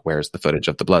 And I'm like, where's the footage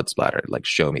of the blood splatter? Like,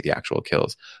 show me the actual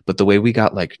kills. But the way we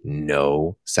got like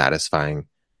no satisfying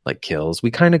like kills,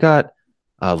 we kind of got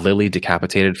Lily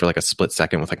decapitated for like a split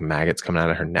second with like maggots coming out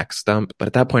of her neck stump. But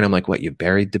at that point, I'm like, what, you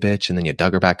buried the bitch and then you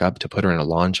dug her back up to put her in a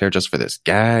lawn chair just for this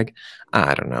gag?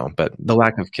 I don't know. But the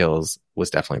lack of kills was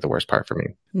definitely the worst part for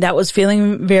me. That was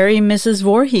feeling very Mrs.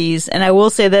 Voorhees. And I will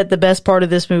say that the best part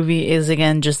of this movie is,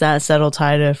 again, just that subtle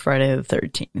tie to Friday the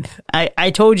 13th.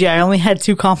 I told you I only had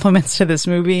 2 compliments to this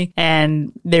movie,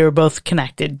 and they were both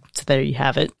connected. So there you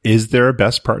have it. Is there a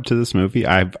best part to this movie?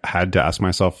 I've had to ask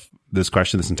myself this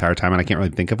question this entire time, and I can't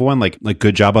really think of one. Like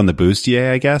good job on the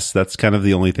bustier, I guess. That's kind of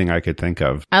the only thing I could think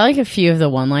of. I like a few of the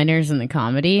one-liners in the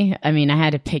comedy. I mean, I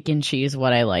had to pick and choose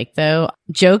what I like, though.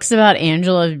 Jokes about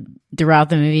Angela throughout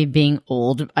the movie being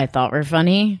old, I thought were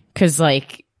funny. Because,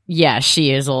 like, yeah,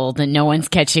 she is old and no one's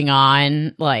catching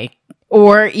on. Like,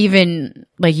 or even,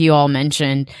 like you all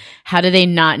mentioned, how do they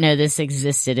not know this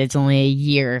existed? It's only a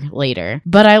year later.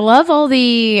 But I love all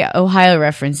the Ohio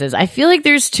references. I feel like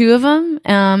there's 2 of them.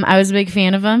 I was a big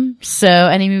fan of them. So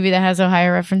any movie that has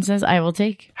Ohio references, I will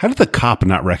take. How did the cop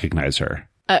not recognize her?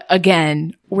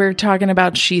 Again, we're talking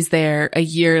about she's there a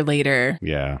year later.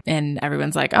 Yeah. And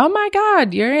everyone's like, oh my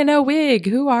God, you're in a wig.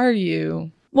 Who are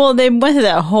you? Well, they went through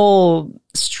that whole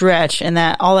stretch and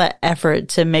that all that effort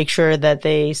to make sure that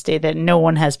they state that no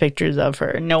one has pictures of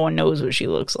her. No one knows what she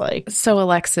looks like. So,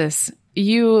 Alexis,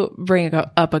 you bring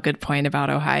up a good point about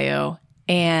Ohio.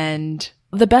 And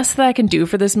the best that I can do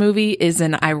for this movie is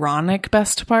an ironic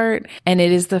best part. And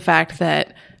it is the fact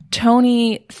that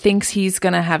Tony thinks he's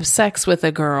going to have sex with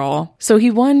a girl. So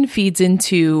he, 1, feeds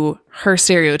into her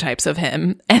stereotypes of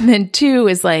him. And then 2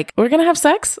 is like, we're going to have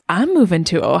sex? I'm moving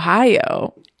to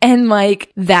Ohio. And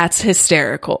like, that's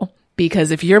hysterical.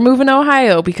 Because if you're moving to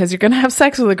Ohio because you're going to have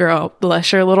sex with a girl,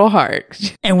 bless your little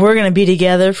heart. And we're going to be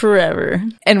together forever.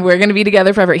 And we're going to be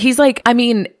together forever. He's like, I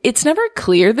mean, it's never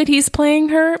clear that he's playing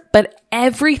her, but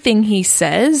everything he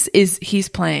says is he's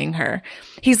playing her.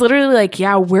 He's literally like,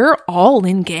 yeah, we're all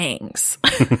in gangs.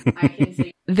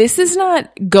 This is not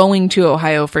going to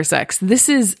Ohio for sex. This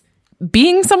is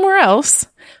being somewhere else,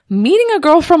 meeting a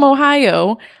girl from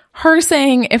Ohio, her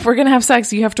saying, if we're going to have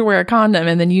sex, you have to wear a condom.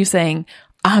 And then you saying,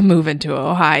 I'm moving to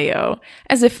Ohio.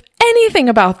 As if anything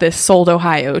about this sold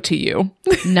Ohio to you.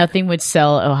 Nothing would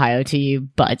sell Ohio to you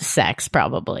but sex,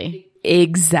 probably.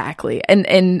 Exactly.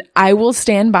 And I will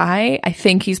stand by. I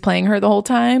think he's playing her the whole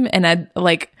time. And I'd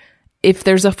like, if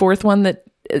there's a 4th one that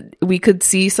we could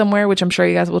see somewhere, which I'm sure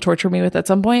you guys will torture me with at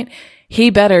some point,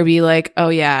 he better be like, oh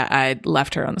yeah, I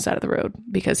left her on the side of the road,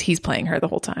 because he's playing her the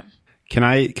whole time. Can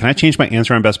I change my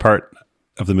answer on best part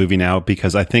of the movie now?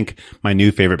 Because I think my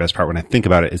new favorite best part when I think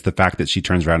about it is the fact that she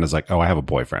turns around and is like, oh, I have a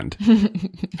boyfriend.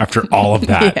 After all of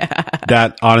that, Yeah.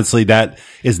 That honestly, that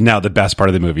is now the best part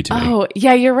of the movie to me. Oh,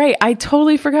 yeah, you're right. I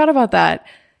totally forgot about that.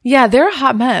 Yeah, they're a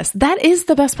hot mess. That is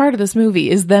the best part of this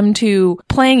movie, is them two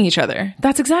playing each other.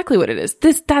 That's exactly what it is.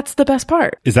 That's the best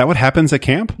part. Is that what happens at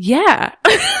camp? Yeah.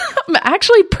 I'm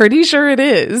actually pretty sure it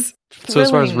is. So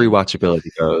as far as thrilling. rewatchability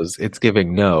goes, it's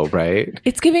giving no, right?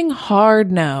 It's giving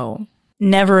hard no.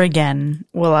 Never again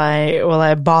will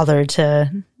I bother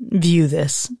to view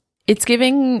this. It's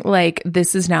giving like,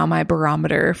 this is now my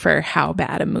barometer for how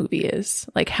bad a movie is.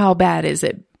 Like, how bad is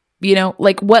it? You know,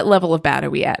 like what level of bad are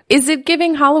we at? Is it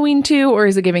giving Halloween 2 or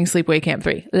is it giving Sleepaway Camp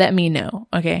 3? Let me know.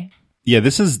 Okay. Yeah,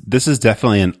 this is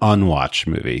definitely an unwatched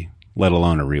movie, let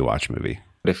alone a rewatch movie.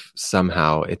 If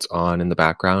somehow it's on in the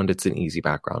background, it's an easy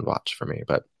background watch for me,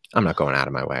 but I'm not going out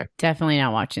of my way. Definitely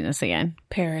not watching this again.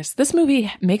 Paris. This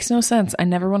movie makes no sense. I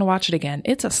never want to watch it again.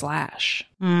 It's a slash.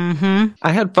 Mm-hmm.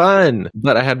 I had fun,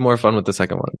 but I had more fun with the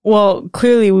second one. Well,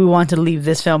 clearly we want to leave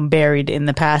this film buried in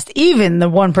the past, even the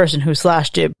one person who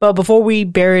slashed it. But before we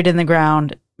bury it in the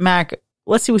ground, Mac,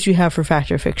 let's see what you have for fact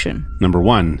or fiction. Number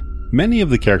 1. Many of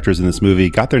the characters in this movie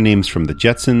got their names from the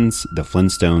Jetsons, the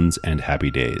Flintstones, and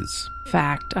Happy Days.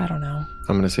 Fact. I don't know.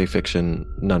 I'm going to say fiction.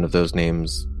 None of those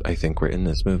names, I think, were in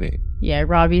this movie. Yeah,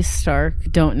 Robbie Stark.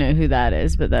 Don't know who that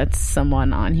is, but that's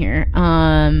someone on here.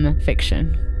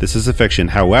 Fiction. This is a fiction.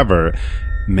 However,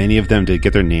 many of them did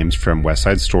get their names from West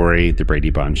Side Story, The Brady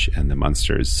Bunch, and The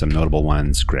Munsters. Some notable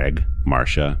ones: Greg,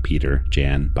 Marcia, Peter,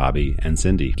 Jan, Bobby, and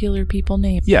Cindy. Killer people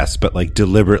names. Yes, but like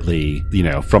deliberately,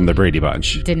 from the Brady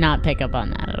Bunch. Did not pick up on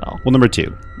that at all. Well, number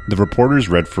 2. The reporter's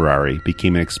red Ferrari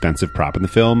became an expensive prop in the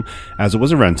film as it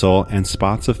was a rental and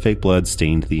spots of fake blood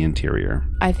stained the interior.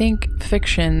 I think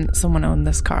fiction, someone owned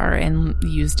this car and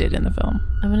used it in the film.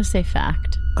 I'm going to say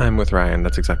fact. I'm with Ryan.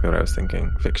 That's exactly what I was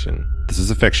thinking. Fiction. This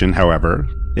is a fiction, however.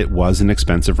 It was an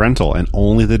expensive rental and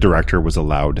only the director was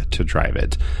allowed to drive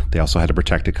it. They also had to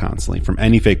protect it constantly from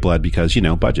any fake blood because,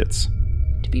 budgets.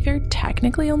 To be fair,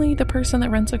 technically only the person that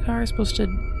rents a car is supposed to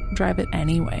drive it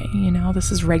anyway.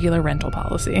 This is regular rental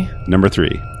policy. Number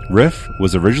 3. Riff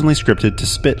was originally scripted to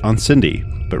spit on Cindy,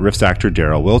 but Riff's actor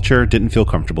Daryl Wilcher didn't feel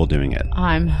comfortable doing it.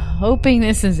 I'm hoping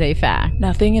this is a fact.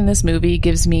 Nothing in this movie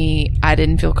gives me I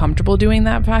didn't feel comfortable doing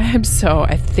that vibe, so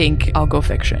I think I'll go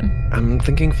fiction. I'm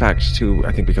thinking fact too,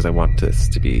 I think, because I want this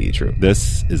to be true.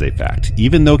 This is a fact.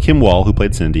 Even though Kim Wall, who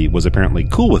played Cindy, was apparently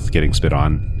cool with getting spit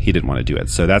on, he didn't want to do it.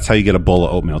 So that's how you get a bowl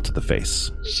of oatmeal to the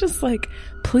face. It's just like,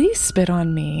 please spit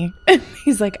on me. And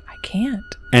he's like, I can't.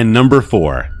 And number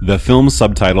 4, the film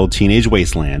subtitled Teenage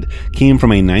Wasteland came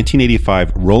from a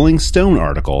 1985 Rolling Stone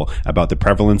article about the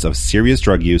prevalence of serious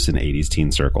drug use in 80s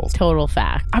teen circles. Total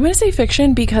fact. I'm going to say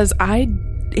fiction because I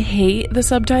hate the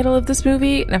subtitle of this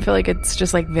movie and I feel like it's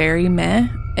just like very meh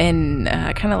and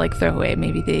kind of like throwaway.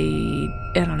 Maybe they,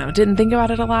 I don't know, didn't think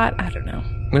about it a lot. I don't know.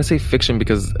 I'm going to say fiction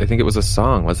because I think it was a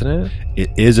song, wasn't it? It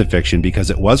is a fiction because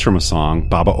it was from a song,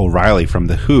 Baba O'Reilly from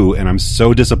The Who, and I'm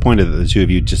so disappointed that the two of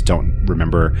you just don't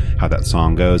remember how that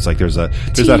song goes. Like there's that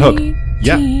hook.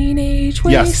 Yeah. Teenage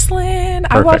Yes. Wasteland.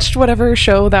 I Perfect. watched whatever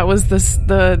show that was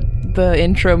the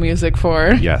intro music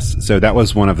for. Yes. So that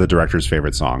was one of the director's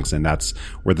favorite songs, and that's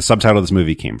where the subtitle of this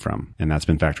movie came from, and that's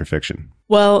been fact or fiction.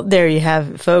 Well, there you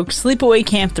have it, folks. Sleepaway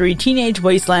Camp 3 Teenage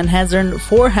Wasteland has earned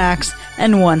 4 hacks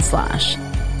and 1 slash.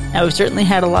 Now, we've certainly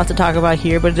had a lot to talk about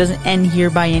here, but it doesn't end here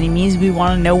by any means. We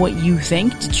want to know what you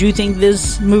think. Did you think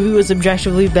this movie was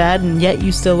objectively bad and yet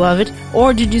you still love it?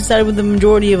 Or did you side with the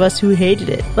majority of us who hated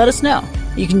it? Let us know.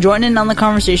 You can join in on the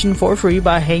conversation for free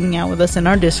by hanging out with us in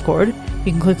our Discord.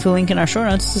 You can click the link in our show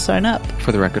notes to sign up.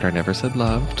 For the record, I never said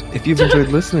loved. If you've enjoyed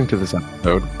listening to this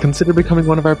episode, consider becoming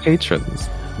one of our patrons.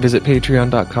 Visit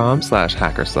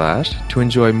patreon.com/hackerslash to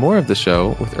enjoy more of the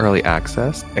show with early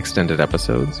access, extended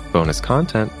episodes, bonus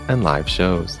content, and live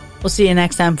shows. We'll see you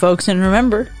next time, folks. And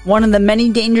remember, one of the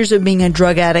many dangers of being a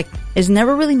drug addict is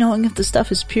never really knowing if the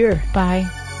stuff is pure. Bye.